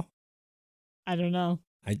dad now? I don't know.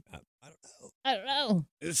 I don't know.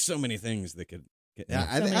 There's so many things that could.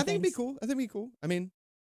 I think it'd be cool. I think it'd be cool. I mean,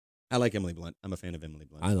 I like Emily Blunt. I'm a fan of Emily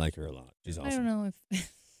Blunt. I like her a lot. She's awesome. I don't know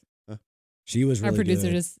if she was. Really our producer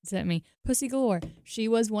good. just sent me Pussy Galore. She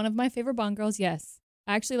was one of my favorite Bond girls. Yes,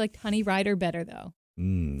 I actually liked Honey Rider better though.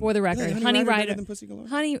 For the record, Honey Rider than Pussy Galore?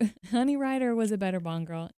 Honey Rider was a better Bond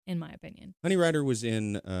girl in my opinion. Honey Rider was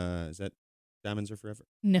in. Is that Diamonds Are Forever?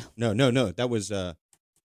 No. That was is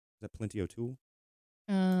that Plenty O'Toole?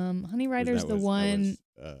 Honey Rider's the one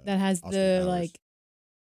that has Austin the Powers. like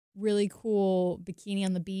really cool bikini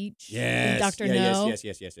on the beach. Yes. Dr. No.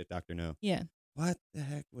 Yes. Dr. No. Yeah. What the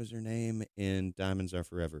heck was her name in Diamonds Are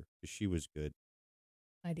Forever? Because she was good.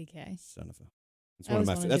 IDK. Son of a.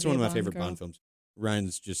 That's one of my favorite Bond films.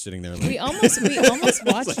 Ryan's just sitting there. Like, we almost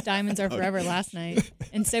watched Diamonds Are Forever last night.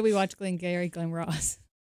 Instead, we watched Glenn Ross.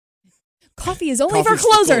 Coffee is only for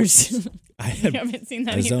closers. I haven't seen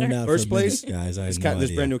that either. First place, guys. I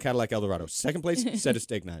this brand new Cadillac Eldorado. Second place, set of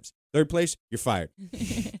steak knives. Third place, you're fired.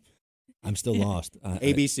 I'm still lost.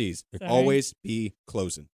 ABCs. Always be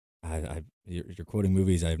closing. You're quoting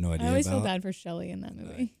movies I have no idea I always about. feel bad for Shelley in that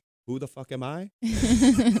movie. Who the fuck am I?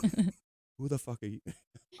 Who the fuck are you?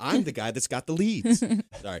 I'm the guy that's got the leads.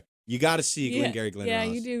 Sorry. You got to see Glenn Ross. Yeah,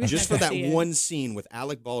 you do. Just for that one scene with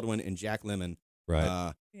Alec Baldwin and Jack Lemmon.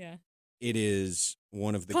 Right. Yeah. It is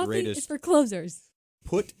one of the Coffee greatest. Is for closers.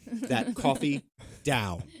 Put that coffee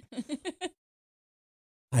down.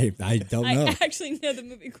 I don't know. I actually know the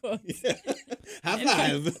movie quotes. Yeah. High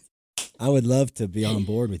five. I would love to be on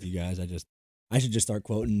board with you guys. I should just start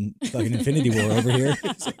quoting fucking Infinity War over here.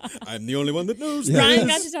 I'm the only one that knows. Yeah. Ryan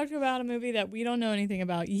got to talk about a movie that we don't know anything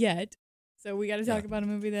about yet. So we got to talk about a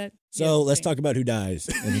movie that. So let's talk about who dies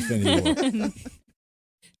in Infinity War.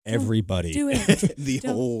 Everybody. Do it.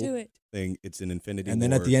 Don't whole do it. thing. It's an Infinity War. And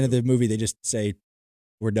then at the end of the movie, they just say,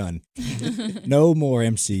 "We're done. No more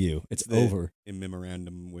MCU. It's over." In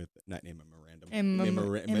memorandum with not in memorandum. In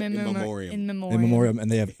memoriam. In memoriam, and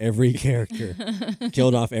they have every character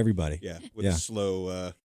killed off everybody. Yeah, with a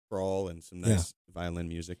slow crawl and some nice violin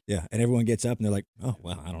music. Yeah, and everyone gets up and they're like, "Oh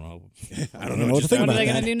well, I don't know. I don't know what to think What about are they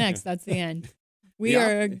that." going to do next? That's the end. We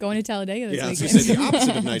are going to Talladega this weekend. I was gonna say, the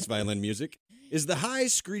opposite of nice violin music is the high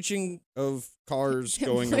screeching of cars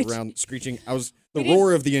going around, screeching. The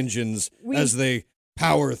roar of the engines as they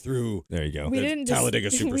power through. There you go.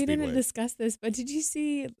 Talladega Super We Speedway. didn't discuss this, but did you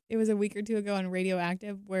see it was a week or two ago on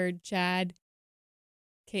Radioactive where Chad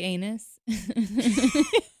K-Anus?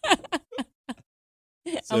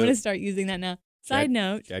 I'm going to start using that now. Side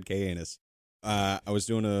note. Chad K-Anus. I was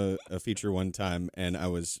doing a feature one time, and I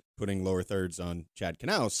was putting lower thirds on Chad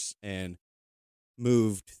Knaus and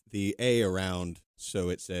moved the A around so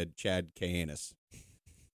it said Chad K-Anus.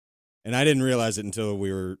 And I didn't realize it until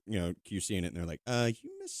we were, QCing it, and they're like,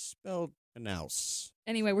 you misspelled Knaus.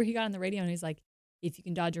 Anyway, where he got on the radio, and he's like, if you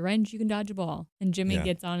can dodge a wrench, you can dodge a ball. And Jimmy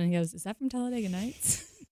gets on, and he goes, is that from Talladega Nights?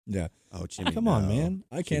 Yeah. Oh, Jimmy. Come on, man.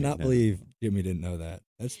 I cannot believe Jimmy didn't know that.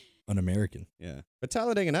 That's un-American. Yeah. But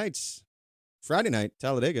Talladega Nights, Friday night,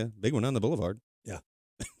 Talladega, big one on the boulevard. Yeah.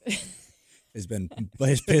 It's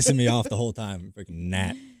pissing me off the whole time. Freaking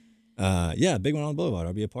gnat. Yeah, big one on the boulevard.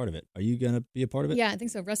 I'll be a part of it. Are you going to be a part of it? Yeah, I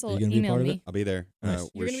think so. Russell emailed me. I'll be there. Nice.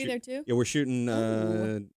 You're going to be there too? Yeah, we're shooting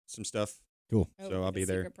some stuff. Cool. So I'll be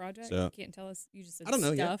there. Project? So, you can't tell us. You just said I don't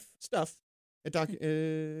know. stuff. Yeah, stuff at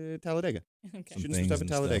Talladega. Okay. Shooting some stuff at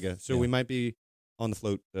Talladega. So we might be on the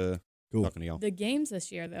float talking to y'all. The games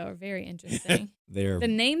this year, though, are very interesting. The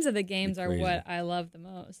names of the games are what I love the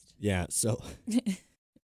most. Yeah, so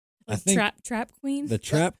I think Trap Queen? The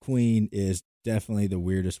Trap Queen is definitely the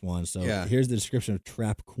weirdest one. So here's the description of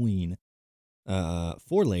Trap Queen. 4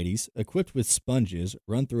 ladies equipped with sponges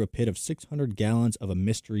run through a pit of 600 gallons of a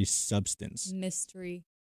mystery substance.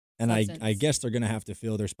 And I guess they're going to have to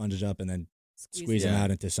fill their sponges up and then squeeze them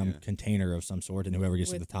out into some container of some sort, and whoever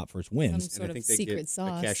gets to the top first wins. Some sort of secret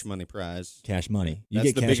sauce. A cash money prize. Cash money. You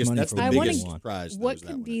get cash money for the biggest prize. What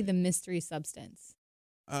could be the mystery substance?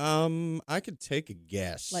 I could take a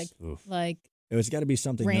guess. Like it's got to be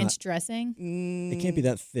something ranch dressing. It can't be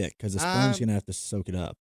that thick because the sponge's gonna have to soak it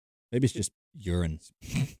up. Maybe it's just urine.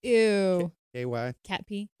 Ew. KY. Cat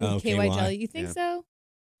pee. Oh, KY jelly. You think so?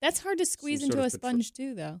 That's hard to squeeze into a sponge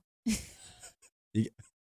too, though.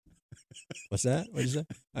 What's that? What is that?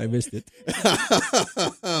 I missed it.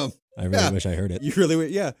 I really wish I heard it. You really?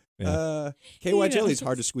 Yeah. KY jelly is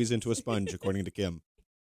hard to squeeze into a sponge, according to Kim.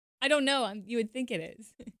 I don't know. You would think it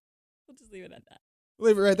is. We'll just leave it at that.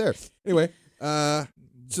 Leave it right there. Anyway, so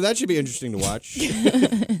that should be interesting to watch.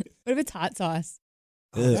 What if it's hot sauce?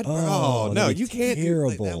 No, you can't.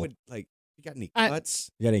 Terrible. That would you got any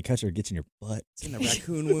cuts? You got any cuts or gets in your butt? It's in the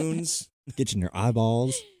raccoon wounds. Gets in your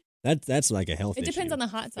eyeballs. That's like a health issue. It depends on the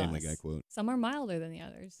hot sauce. Family Guy quote. Some are milder than the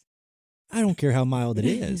others. I don't care how mild it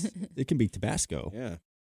is. It can be Tabasco. Yeah.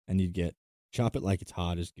 And you'd get chop it like it's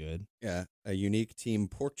hot is good. Yeah. A unique team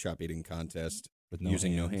pork chop eating contest with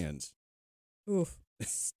using no hands. Oof.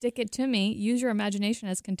 Stick it to me. Use your imagination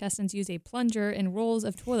as contestants use a plunger and rolls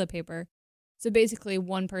of toilet paper. So basically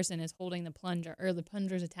one person is holding the plunger, or the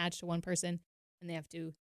plunger's attached to one person, and they have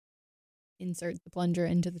to insert the plunger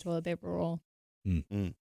into the toilet paper roll. Mm-hmm.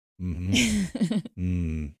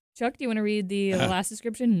 Chuck, do you want to read the last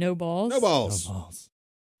description? No balls. No balls. No balls.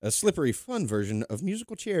 A slippery, fun version of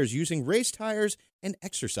musical chairs using race tires and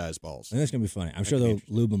exercise balls. I think that's gonna be funny. I'm sure they'll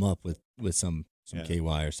lube them up with some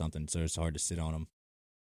KY or something, so it's hard to sit on them.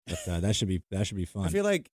 But that should be fun. I feel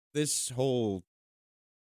like the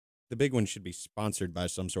big one should be sponsored by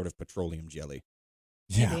some sort of petroleum jelly.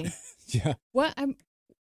 Yeah, Maybe. yeah. What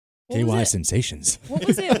KY sensations. What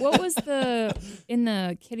was it? What was in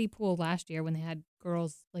the kiddie pool last year when they had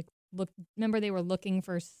girls remember they were looking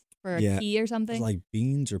for a key or something? It was like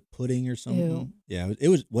beans or pudding or something. Ew. Yeah, it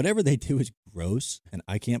was whatever they do is gross, and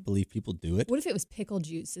I can't believe people do it. What if it was pickle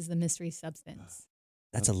juice is the mystery substance?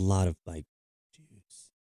 That's a lot of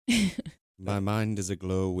juice. My mind is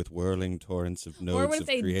aglow with whirling torrents of nodes Or what if of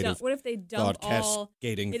they creative what if they dump thought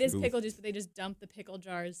cascading it is through. pickle juice, but they just dump the pickle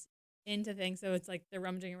jars into things, so it's like they're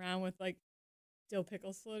rummaging around with like dill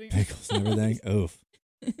pickles floating. Pickles and everything. Oof.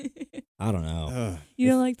 I don't know. You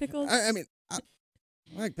don't like pickles? I mean, I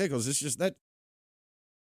like pickles. It's just that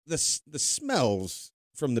the smells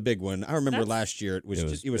from the big one. I remember last year it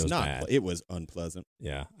was not bad. it was unpleasant.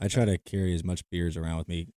 Yeah, I try to carry as much beers around with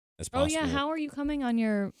me as possible. Oh yeah, how are you coming on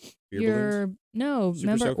your Beer balloons? Super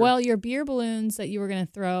remember? soaker? Well, your beer balloons that you were gonna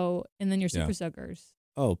throw, and then your super Yeah. soakers.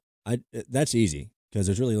 Oh, that's easy because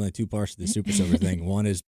there's really only two parts to the super soaker thing. One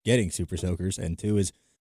is getting super soakers, and two is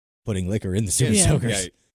putting liquor in the super Yeah. soakers. Yeah.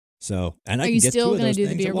 So, and I Are can you get still two of gonna those do the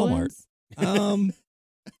things beer at Walmart. balloons?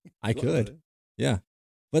 I could, yeah.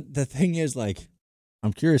 But the thing is, like,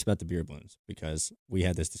 I'm curious about the beer balloons because we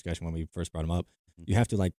had this discussion when we first brought them up. You have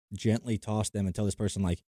to like gently toss them and tell this person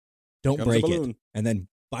like, don't Comes a break it, balloon. and then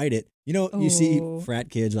bite it. You know, you see Oh. frat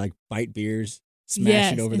kids like bite beers,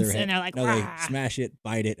 smash it over their head. And they're like, No, "Rah." they smash it,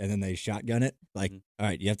 bite it, and then they shotgun it. Like, all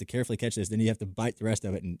right, you have to carefully catch this. Then you have to bite the rest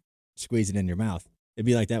of it and squeeze it in your mouth. It'd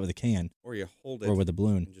be like that with a can Or you hold it or with a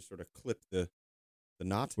balloon. and just sort of clip the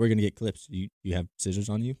knot. We're gonna get clips. You have scissors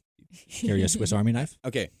on you? Carry a Swiss Army knife?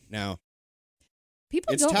 Okay, now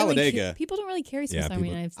People It's don't Talladega. people don't really carry Swiss Yeah, Army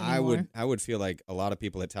people- knives anymore. I would feel like a lot of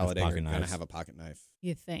people at Talladega are pocket going to knives. have a pocket knife.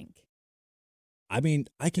 You think? I mean,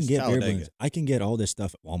 I can It's get beer Talladega. balloons. I can get all this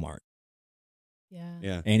stuff at Walmart. Yeah.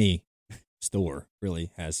 Yeah, Any store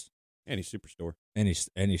really has any superstore. any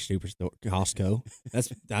superstore. Costco.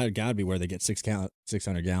 That gotta be where they get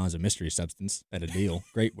 600 gallons of mystery substance at a deal.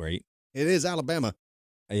 Great rate. It is Alabama.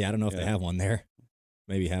 Yeah, I don't know if they Yeah. have one there.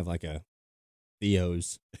 Maybe have like a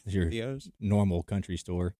Theo's, your Theo's? normal country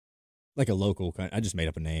store, like a local. I just made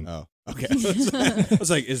up a name. Oh, okay. I was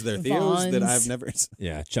like, is there Theo's that Vaughn's. I've never?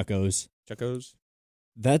 Yeah, Chucko's. Chucko's?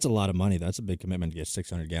 That's a lot of money. That's a big commitment to get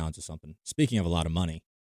 600 gallons of something. Speaking of a lot of money,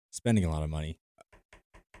 spending a lot of money.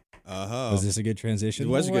 Was this a good transition? It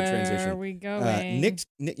was a good Where transition. are we going? Nick,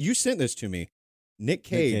 you sent this to me. Nick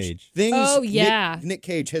Cage. Cage. Things Oh, Nick- yeah. Nick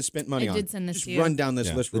Cage has spent money I on. did send this Just to you. run down this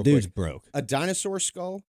Yeah, list the real dude's quick. broke. A dinosaur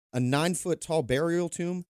skull, a 9-foot-tall burial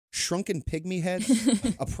tomb, shrunken pygmy heads,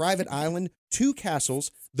 a private island, 2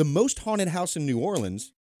 castles, the most haunted house in New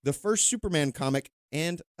Orleans, the first Superman comic,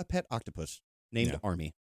 and a pet octopus named Yeah.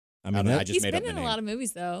 Army. I mean, I that, just He's made been up the in a name. lot of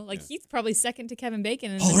movies though. Like Yeah. he's probably second to Kevin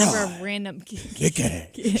Bacon in the All number of right. random. Nick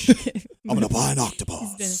Cage. I'm gonna buy an octopus.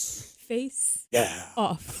 He's been face Yeah.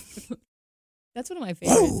 off. That's one of my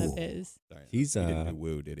favorites of his. Sorry, He's, he didn't do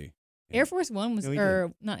woo, did he? Air Force One was, No, he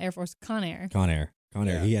or not Air Force, Con Air. Con Air.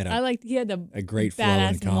 Yeah. He had He had the a great flow in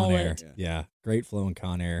badass Con Air. mullet. Yeah, great flow in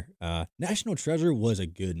Con Air. National Treasure was a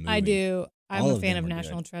good movie. I do. I'm All a of fan them of were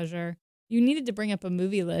National good. Treasure. You needed to bring up a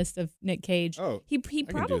movie list of Nick Cage. Oh, He I can do that.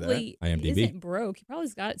 probably IMDb. isn't broke. He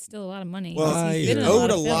probably's got still a lot of money. well, I He's he been in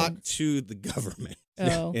owed a of lot films. to the government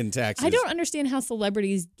Oh. in taxes. I don't understand how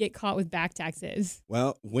celebrities get caught with back taxes.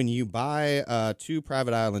 Well, when you buy 2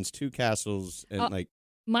 private islands, 2 castles, and like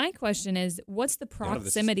My question is, what's the None of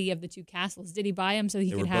this- proximity of the 2 castles? Did he buy them so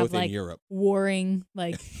he they were could both have in like Europe. warring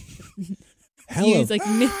like Hell views of, like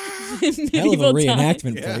hell of a medieval times,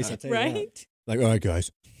 reenactment Yeah. place. I'll tell you that. right? Like, all right,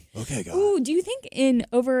 guys. Okay, guys. Ooh, do you think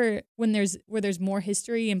when there's more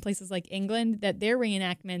history in places like England that their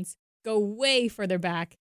reenactments go way further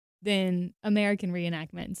back than American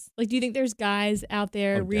reenactments? Like, do you think there's guys out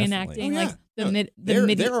there Oh, definitely. reenacting Oh, yeah. like the No, mid there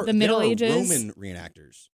the Middle are Ages? Roman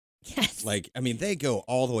reenactors. Yes. Like, I mean, they go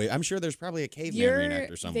all the way. I'm sure there's probably a caveman Your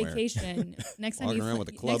reenactor somewhere. vacation next time Walking you around with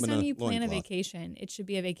a club next and time a you plan a loincloth. vacation, it should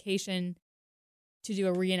be a vacation to do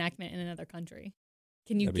a reenactment in another country.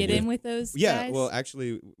 Can you That'd be get good. in with those? Yeah, guys? well,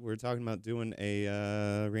 actually, we're talking about doing a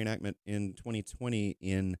reenactment in 2020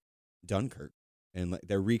 in Dunkirk, and like,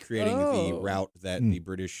 they're recreating the Oh. route that Hmm. the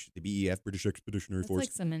BEF, British Expeditionary that's Force,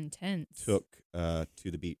 like some intense. took to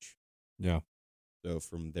the beach. Yeah. So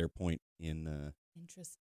from their point in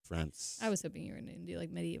Interesting. France. I was hoping you were going to do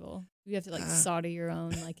like medieval. You have to like solder your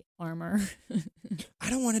own like armor. I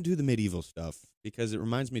don't want to do the medieval stuff because it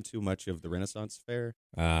reminds me too much of the Renaissance fair.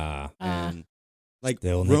 And like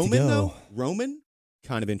Roman though, Roman,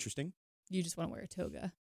 kind of interesting. You just want to wear a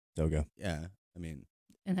toga. Toga. Yeah, I mean.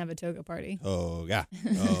 And have a toga party. Toga.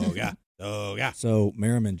 So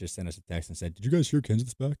Merriman just sent us a text and said, "Did you guys hear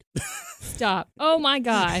Kenz's back?" Stop! Oh my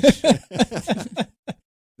gosh.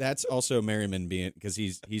 That's also Merriman being because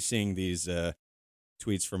he's seeing these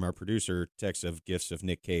tweets from our producer, texts of gifs of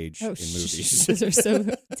Nick Cage in movies. Those are so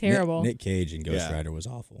terrible. Nick Cage in Ghost Rider was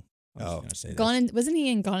awful. Wasn't he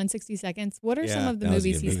in Gone in 60 Seconds? What are some of the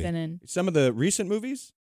movies he's been in? Some of the recent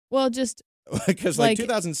movies? Well, just because like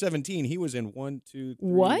 2017, he was in 1, 2,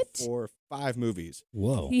 3, 4, 5 movies.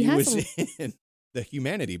 Whoa! He was in The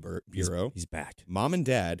Humanity Bureau. He's back. Mom and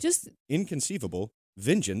Dad. Just Inconceivable.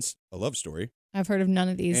 Vengeance, a love story. I've heard of none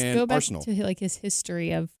of these. And Go back Arsenal. to like his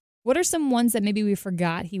history of what are some ones that maybe we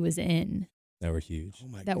forgot he was in. That were huge. Oh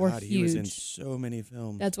my God, were huge. He was in so many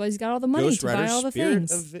films. That's why he's got all the money Ghost to Rider, buy all the Spirit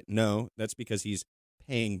things. No, that's because he's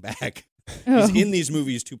paying back. Oh. He's in these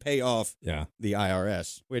movies to pay off the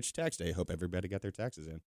IRS, which tax day. Hope everybody got their taxes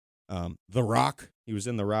in. The Rock. He was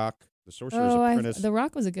in The Rock. The Sorcerer's Apprentice. The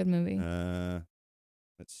Rock was a good movie.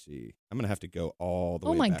 Let's see. I'm going to have to go all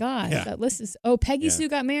the way back. Oh my gosh. Yeah. That list is... Oh, Peggy Sue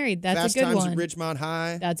Got Married. That's Fast a good Times one. At Ridgemont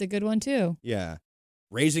High. That's a good one too. Yeah.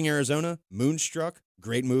 Raising Arizona. Moonstruck.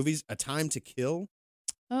 Great movies. A Time to Kill.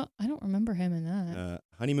 Oh, I don't remember him in that.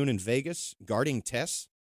 Honeymoon in Vegas. Guarding Tess.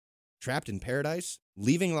 Trapped in Paradise.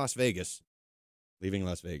 Leaving Las Vegas.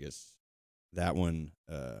 That one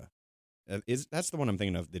that's the one I'm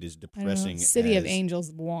thinking of that is depressing. City of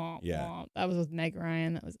Angels. Womp, womp. That was with Meg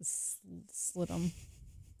Ryan. That was a slit-em.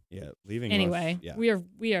 Yeah, leaving. Anyway, we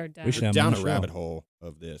are done. We're down a rabbit hole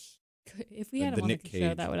of this. If we had him on the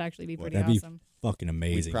show, that would actually be pretty that'd awesome. Be fucking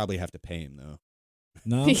amazing. We'd probably have to pay him though.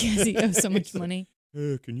 No, because he owes so much money.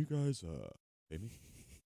 Hey, can you guys pay me?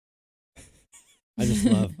 I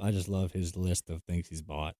just love his list of things he's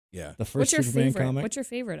bought. Yeah. The first Superman comic. What's your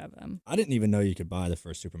favorite of them? I didn't even know you could buy the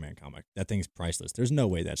first Superman comic. That thing's priceless. There's no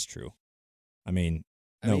way that's true. I mean,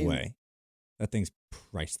 no way. That thing's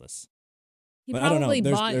priceless. He but probably I don't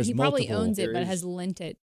know. bought. He probably owns it, but is, has lent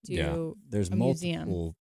it to there's a multiple,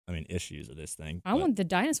 museum. I mean, issues of this thing. I want the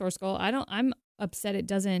dinosaur skull. I'm upset it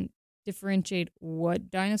doesn't differentiate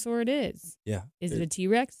what dinosaur it is. Yeah. Is it a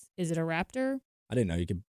T-Rex? Is it a raptor? I didn't know you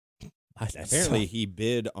could. Apparently, he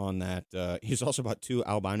bid on that. He's also bought 2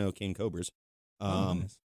 albino king cobras.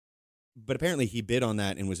 Nice. But apparently, he bid on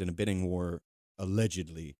that and was in a bidding war,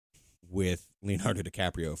 allegedly, with Leonardo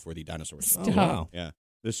DiCaprio for the dinosaurs. Stop. Oh, wow. Yeah.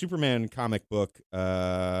 The Superman comic book,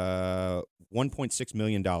 $1.6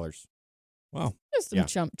 million. Wow. Just some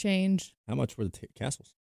chump change. How much were the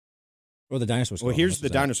castles? Or the dinosaur skull? Well, here's the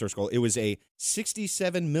dinosaur skull. It was a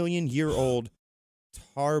 67 million year old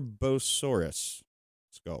Tarbosaurus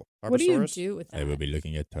skull. What do you do with that? I will be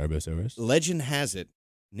looking at Tarbosaurus. Legend has it,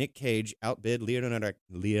 Nick Cage outbid Leonardo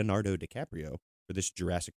DiCaprio for this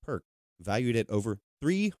Jurassic perk, valued at over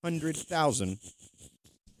 $300,000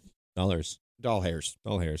 doll hairs.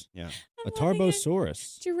 Yeah. I'm A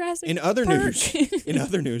Tarbosaurus. Jurassic In other perk.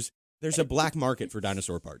 news, there's a black market for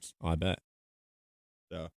dinosaur parts. Oh, I bet.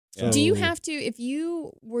 So do you have to, if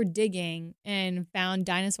you were digging and found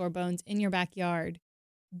dinosaur bones in your backyard,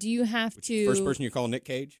 do you have to... First person you call Nick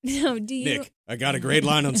Cage? No, do you... Nick, I got a great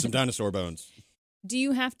line on some dinosaur bones. Do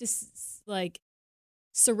you have to,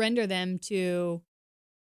 surrender them to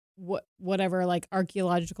whatever,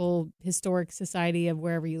 archaeological historic society of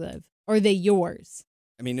wherever you live? Or are they yours?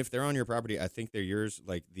 I mean, if they're on your property, I think they're yours.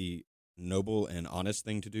 Like, the noble and honest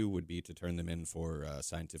thing to do would be to turn them in for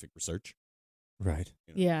scientific research. Right.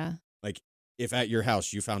 Yeah. Like, if at your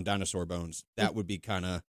house you found dinosaur bones, that would be kind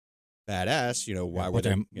of badass. Why would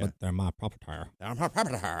they? But they're my property. They're my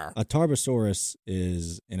property. A Tarbosaurus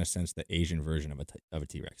is, in a sense, the Asian version of a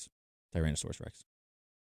T-Rex, Tyrannosaurus Rex.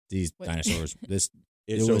 These dinosaurs,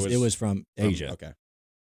 it was from Asia. Okay.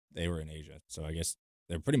 They were in Asia, so I guess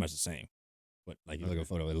they're pretty much the same. But you look at a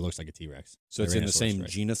photo, it looks like a T-Rex. So it's in the same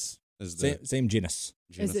genus as the same genus.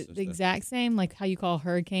 Is it the exact same? Like how you call a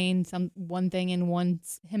hurricane one thing in one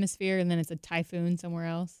hemisphere and then it's a typhoon somewhere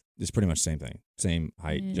else? It's pretty much the same thing. Same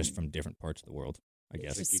height, just from different parts of the world, I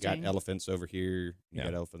guess. Like you got elephants over here. You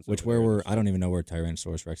got elephants I don't even know where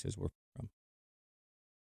Tyrannosaurus Rex is. We're from.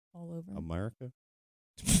 All over. America?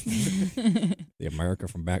 The America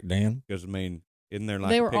from back then? Because, isn't there like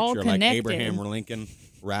they a were all picture of connected. Abraham Lincoln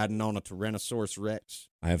riding on a Tyrannosaurus Rex?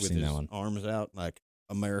 I have with seen his that one. Arms out, like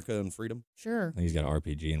America and freedom. Sure. He's got an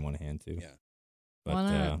RPG in one hand, too. Yeah. But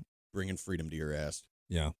why not? bringing freedom to your ass.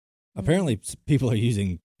 Yeah. Apparently, people are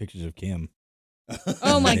using pictures of Kim.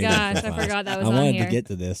 Oh my gosh, I forgot that was on here. I wanted to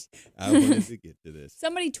get to this.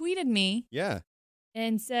 Somebody tweeted me. Yeah.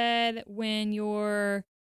 And said when you're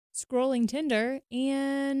scrolling Tinder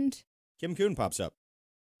and Kim Kuhn pops up.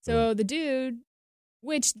 So the dude,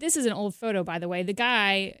 which this is an old photo, by the way. The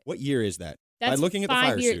guy. What year is that? That's By looking at the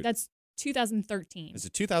fire suit. That's 2013. It's a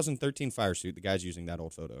 2013 fire suit. The guy's using that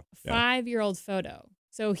old photo. 5-year-old photo.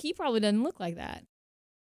 So he probably doesn't look like that.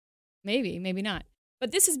 Maybe, maybe not.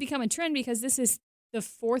 But this has become a trend because this is the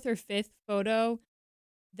 4th or 5th photo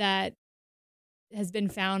that has been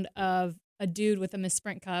found of a dude with a Miss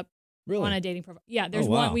Sprint cup on a dating profile. Yeah, there's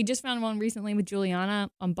one. We just found one recently with Juliana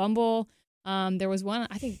on Bumble. There was one,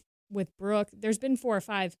 I think, with Brooke. There's been 4 or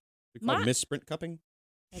 5. Is it called Miss Sprint cupping?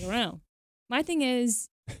 I don't know. My thing is,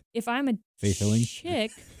 if I'm a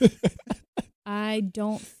chick, I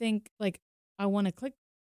don't think, like, I want to click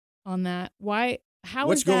on that. Why?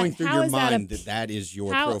 What's going through your mind that is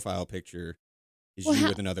your profile picture is you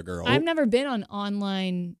with another girl? I've never been on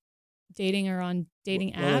online dating or on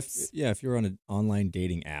dating apps. If you're on an online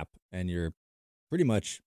dating app and you're pretty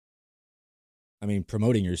much,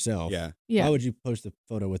 promoting yourself. Yeah. Why would you post a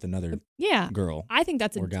photo with another girl? I think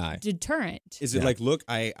that's a guy. Deterrent. Is it like, look,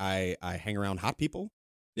 I hang around hot people?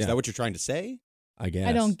 Is that what you're trying to say? I guess.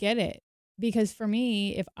 I don't get it. Because for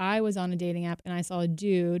me, if I was on a dating app and I saw a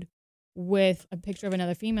dude with a picture of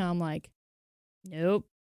another female, I'm like, nope.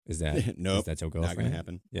 Is that nope? Is that your girlfriend? Not gonna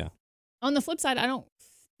happen. Yeah. On the flip side, I don't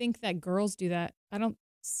think that girls do that.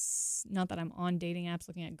 Not that I'm on dating apps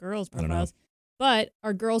looking at girls' profiles, but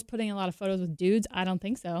are girls putting a lot of photos with dudes? I don't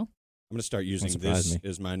think so. I'm gonna start using this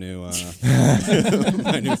as my new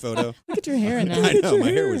my new photo. Look at your hair in that. I know my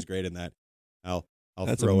hair was great in that. I'll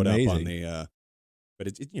throw it up on the. But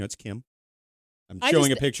it's Kim. I'm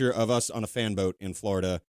showing a picture of us on a fan boat in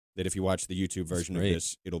Florida. That if you watch the YouTube version of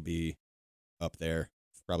this, it'll be up there,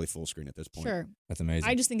 probably full screen at this point. Sure, that's amazing.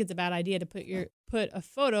 I just think it's a bad idea to put a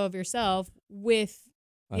photo of yourself with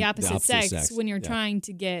the opposite sex when you're trying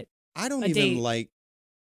to get. I don't even like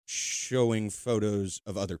showing photos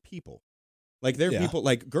of other people. Like there are people,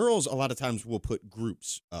 like girls a lot of times will put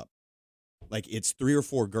groups up. Like it's 3 or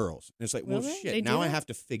 4 girls. And it's like, well, shit, now I have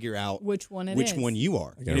to figure out which one one you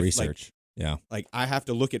are. I got to research. Like I have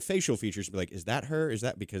to look at facial features and be like, is that her? Is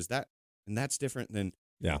that because that? And that's different than.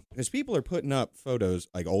 Yeah. Because people are putting up photos,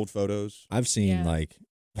 like old photos. I've seen like,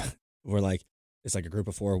 where like, it's like a group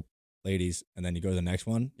of 4 ladies and then you go to the next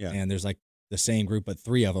one. Yeah. And there's like the same group, but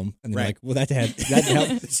 3 of them. And they're like, well, that helped.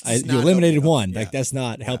 You eliminated one. Like that's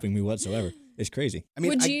not helping me whatsoever. It's crazy.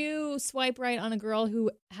 Would you swipe right on a girl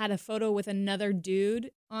who had a photo with another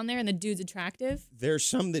dude on there and the dude's attractive? There's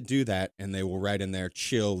some that do that and they will write in there,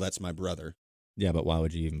 chill, that's my brother. Yeah, but why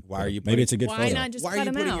would you even? Why are you? Maybe it's a good photo. Why not just cut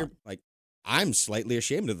him out? I'm slightly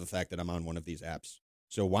ashamed of the fact that I'm on one of these apps.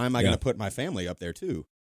 So why am I going to put my family up there too?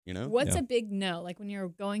 You know? What's a big no? Like when you're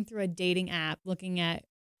going through a dating app, looking at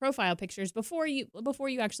profile pictures before you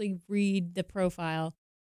actually read the profile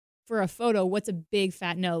for a photo. What's a big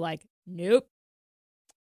fat no? Like nope.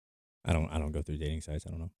 I don't go through dating sites. I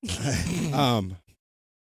don't know.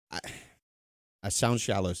 I sound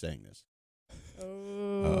shallow saying this.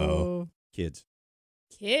 Oh. Kids.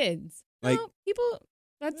 Like people.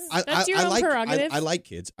 That's your own prerogative. I like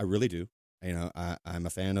kids. I really do. You know, I'm a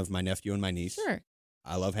fan of my nephew and my niece. Sure.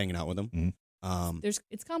 I love hanging out with them. Mm-hmm.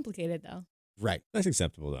 It's complicated though. Right. That's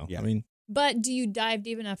acceptable though. Yeah. But do you dive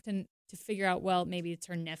deep enough to figure out? Well, maybe it's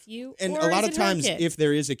her nephew. And a lot of times, if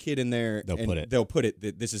there is a kid in there, they'll put it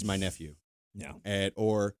that this is my nephew. Yeah.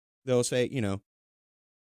 Or they'll say,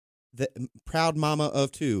 the proud mama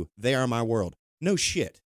of 2. They are my world. No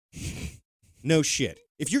shit. No shit.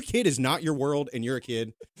 If your kid is not your world and you're a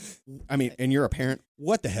kid, and you're a parent,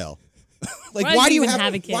 what the hell? Like, why do you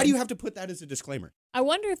have to put that as a disclaimer? I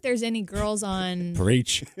wonder if there's any girls on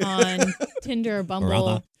Preach on Tinder or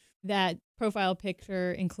Bumble that profile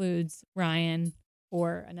picture includes Ryan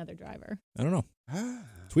or another driver. I don't know.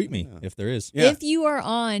 Tweet me if there is. Yeah. If you are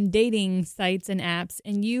on dating sites and apps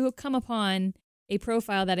and you come upon a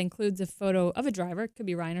profile that includes a photo of a driver, it could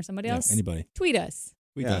be Ryan or somebody else. Anybody. Tweet us.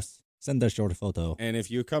 Tweet us. Send us your photo. And if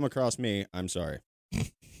you come across me, I'm sorry.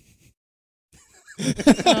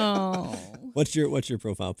 Oh. What's your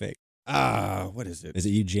profile pic? What is it? Is it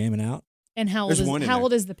you jamming out? And how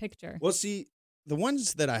old is the picture? Well, see, the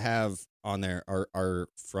ones that I have on there are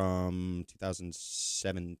from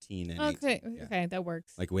 2017 and 18. Okay, that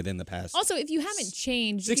works. Like within the past. Also, if you haven't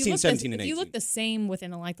changed, 16, 17, and 18. If you look the same within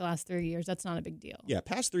the last 3 years, that's not a big deal. Yeah,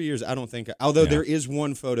 past 3 years, I don't think. Although there is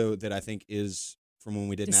one photo that I think is from when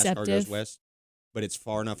we did NASCAR Goes West, but it's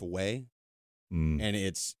far enough away and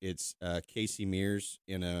it's Casey Mears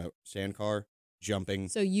in a sandcar jumping.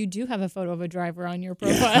 So you do have a photo of a driver on your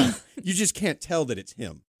profile. You just can't tell that it's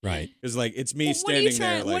him. Right. It's like, it's me standing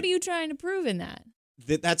there. What are you trying to prove in that?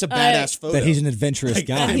 That's a badass photo. That he's an adventurous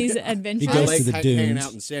guy. That he's adventurous. He goes to the dunes. Hanging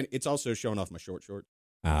out in sand. It's also showing off my short shorts.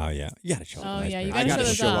 Oh, yeah. You got to show off. You I got to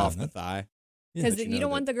show show off the thigh. Because you don't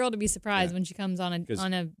want the girl to be surprised when she comes on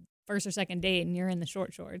a first or second date and you're in the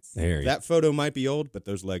short shorts. That photo might be old, but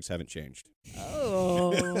those legs haven't changed.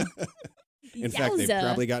 Oh. In fact, they've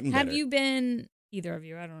probably gotten better. Have you been, either of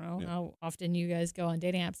you, I don't know how often you guys go on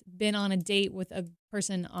dating apps, been on a date with a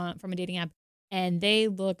person from a dating app and they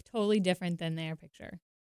look totally different than their picture?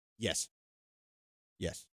 Yes.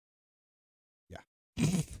 Yeah.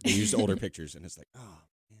 They used older pictures, and it's like, oh,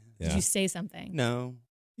 man. Yeah. Did you say something? No.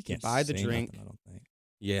 You can't buy the drink. Nothing, I don't think.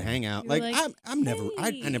 You hang out. You're I'm never.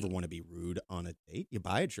 hey. I never want to be rude on a date. You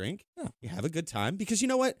buy a drink. Yeah. You have a good time, because you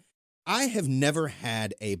know what? I have never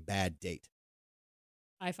had a bad date.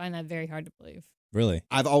 I find that very hard to believe. Really?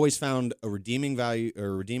 I've always found a redeeming value or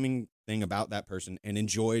a redeeming thing about that person and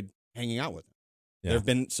enjoyed hanging out with them. Yeah. There have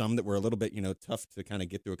been some that were a little bit, tough to kind of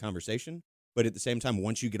get through a conversation. But at the same time,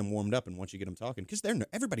 once you get them warmed up and once you get them talking, because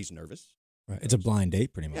everybody's nervous. Right. It's a blind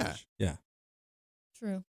date, pretty much. Yeah.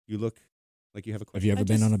 True. You look like you have a question. Have you ever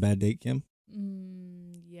been on a bad date, Kim?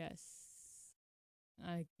 Yes.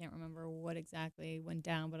 I can't remember what exactly went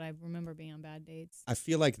down, but I remember being on bad dates. I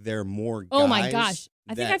feel like there are more guys oh my gosh.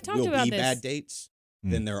 I think I've talked about this. bad dates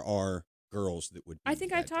than there are girls that would be I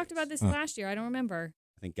think I talked about this last year. I don't remember.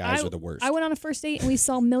 I think guys are the worst. I went on a first date and we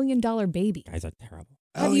saw $1 Million Baby. Guys are terrible.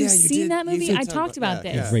 Have you seen that movie? I talked about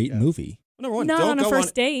this. A great movie. Well, number one, not on a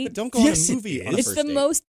first date. Don't go on a movie on a first It's date. the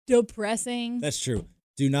most depressing. That's true.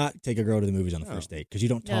 Do not take a girl to the movies on the first date because you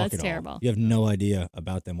don't talk that's at terrible. all. You have no idea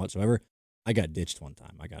about them whatsoever. I got ditched one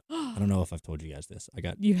time. I don't know if I've told you guys this.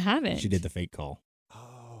 You haven't. She did the fake call.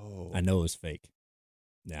 Oh. I know it was fake.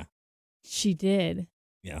 Yeah. She did.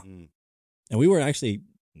 Yeah. And we were actually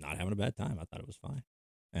not having a bad time. I thought it was fine.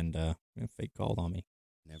 And fake called on me.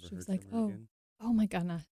 Never she was heard like, from her again. Oh my God,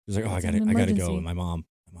 no. She was like, I gotta go with my mom.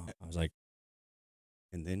 I was like,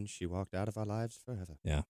 and then she walked out of our lives forever.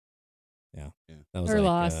 Yeah. That was her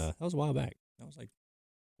loss. That was a while back. That was like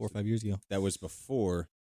 4 or 5 years ago. That was before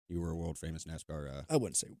you were a world famous NASCAR. I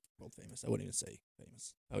wouldn't say world famous. I wouldn't even say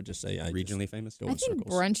famous. I would just say regionally famous. I think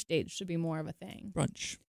brunch dates should be more of a thing.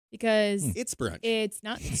 Brunch. Because it's brunch. It's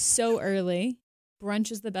not so early.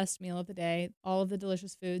 Brunch is the best meal of the day. All of the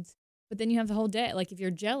delicious foods. But then you have the whole day. Like if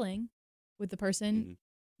you're gelling with the person,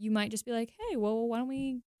 you might just be like, hey, well, why don't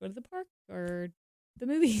we go to the park or the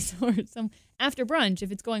movies or some after brunch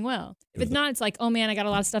if it's going well. If it's not, it's like, oh man, I got a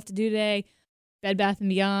lot of stuff to do today. Bed Bath &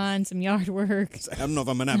 Beyond, some yard work. I don't know if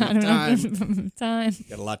I'm going to have enough time.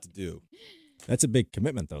 Got a lot to do. That's a big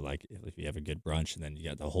commitment though. Like if you have a good brunch and then you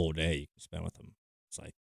got the whole day you can spend with them. It's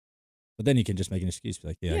like, but then you can just make an excuse. Be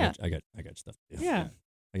like, I got stuff to do. Yeah.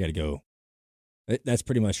 I got to go. That's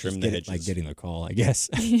pretty much just getting the call, I guess.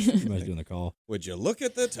 Pretty much doing the call. Would you look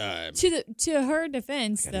at the time? To her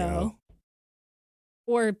defense, though,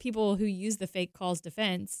 or people who use the fake calls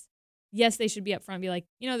defense, yes, they should be upfront and be like,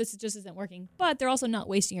 this just isn't working, but they're also not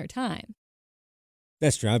wasting your time.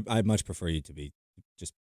 That's true. I'd much prefer you to be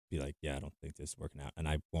like, yeah, I don't think this is working out, and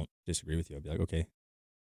I won't disagree with you. I'll be like, okay,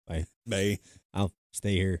 bye. I'll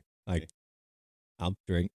stay here. Like, I'll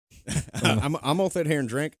drink. I'm gonna sit here and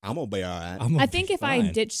drink. I'm gonna be all right. I think if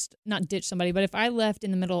I not ditch somebody, but if I left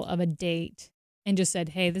in the middle of a date and just said,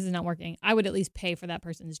 "Hey, this is not working," I would at least pay for that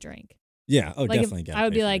person's drink. Yeah. Oh, like definitely. I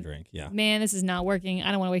would be like, drink. Yeah. Man, this is not working.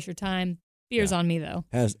 I don't want to waste your time. Beer's on me though.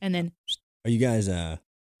 And then, are you guys? Have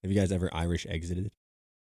you guys ever Irish exited?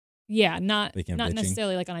 Yeah, not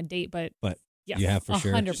necessarily like on a date, but yeah, you have for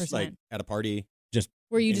sure. 100%. Like at a party, just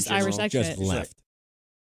where you just Irish exit, just left.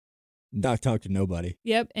 Not talk to nobody.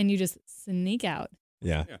 Yep, and you just sneak out.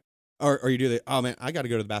 Yeah. Or you do the, oh man, I got to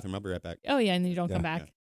go to the bathroom. I'll be right back. Oh yeah, and then you don't come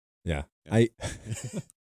back. Yeah.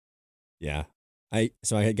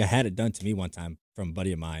 So I had it done to me one time from a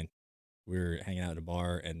buddy of mine. We were hanging out at a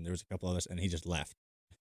bar, and there was a couple of us, and he just left.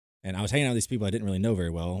 And I was hanging out with these people I didn't really know very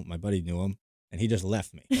well. My buddy knew him, and he just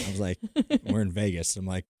left me. I was like, we're in Vegas. I'm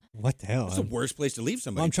like, what the hell? It's the worst place to leave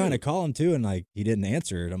somebody. I'm trying to call him too, and like he didn't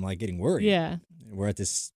answer it. I'm like getting worried. Yeah. We're at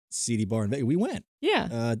this seedy bar in Vegas. We went.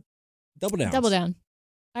 Yeah. Double Down. Double Down.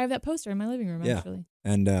 I have that poster in my living room, actually.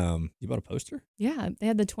 And you bought a poster? Yeah. They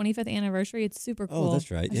had the 25th anniversary. It's super cool. Oh,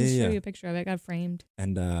 that's right. I'll just show you a picture of it. It got framed.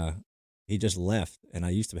 And he just left. And I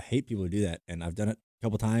used to hate people who do that. And I've done it a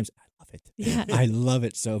couple times. I love it. Yeah. I love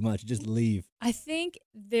it so much. Just leave. I think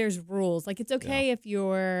there's rules. Like it's okay if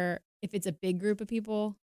it's a big group of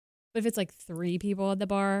people. But if it's like 3 people at the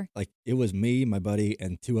bar. Like, it was me, my buddy,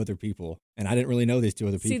 and 2 other people. And I didn't really know these 2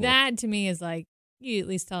 other people. See, that to me is like, you at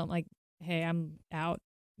least tell them, like, hey, I'm out.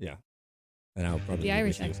 Yeah. And I'll probably the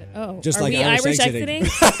Irish exit. Oh, just are like we Irish exiting?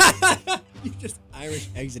 You just Irish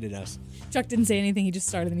exited us. Chuck didn't say anything. He just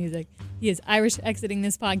started the music. He is Irish exiting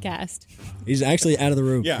this podcast. He's actually out of the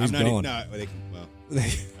room. Yeah, he's gone.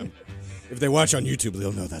 If they watch on YouTube,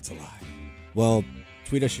 they'll know that's a lie. Well,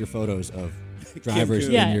 tweet us your photos of drivers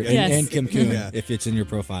and Kim Kuhn if it's in your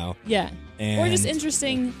profile. Yeah. And or just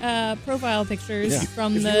interesting profile pictures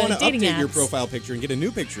from if the you want to dating update apps. your profile picture and get a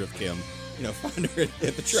new picture of Kim, find her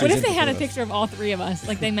at the track. What if they had a picture of all 3 of us?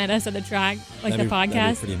 Like they met us at the track, like the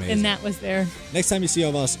podcast, and that was their. Next time you see all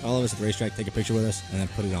of us at the racetrack, take a picture with us and then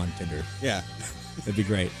put it on Tinder. Yeah. That'd be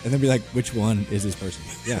great. And then be like, which one is this person?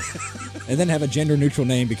 Yeah. And then have a gender neutral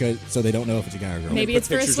name so they don't know if it's a guy or girl. Maybe it's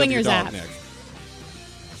for a swingers app.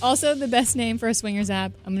 Also, the best name for a swingers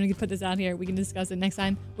app, I'm going to put this out here, we can discuss it next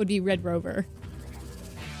time, would be Red Rover.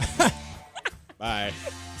 Bye.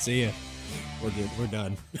 See ya. We're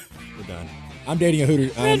done. We're done. I'm dating a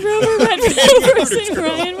Hooters. Red Rover, sing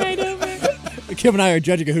Ryan right over. Kim and I are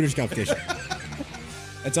judging a Hooters competition.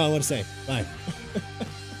 That's all I want to say. Bye.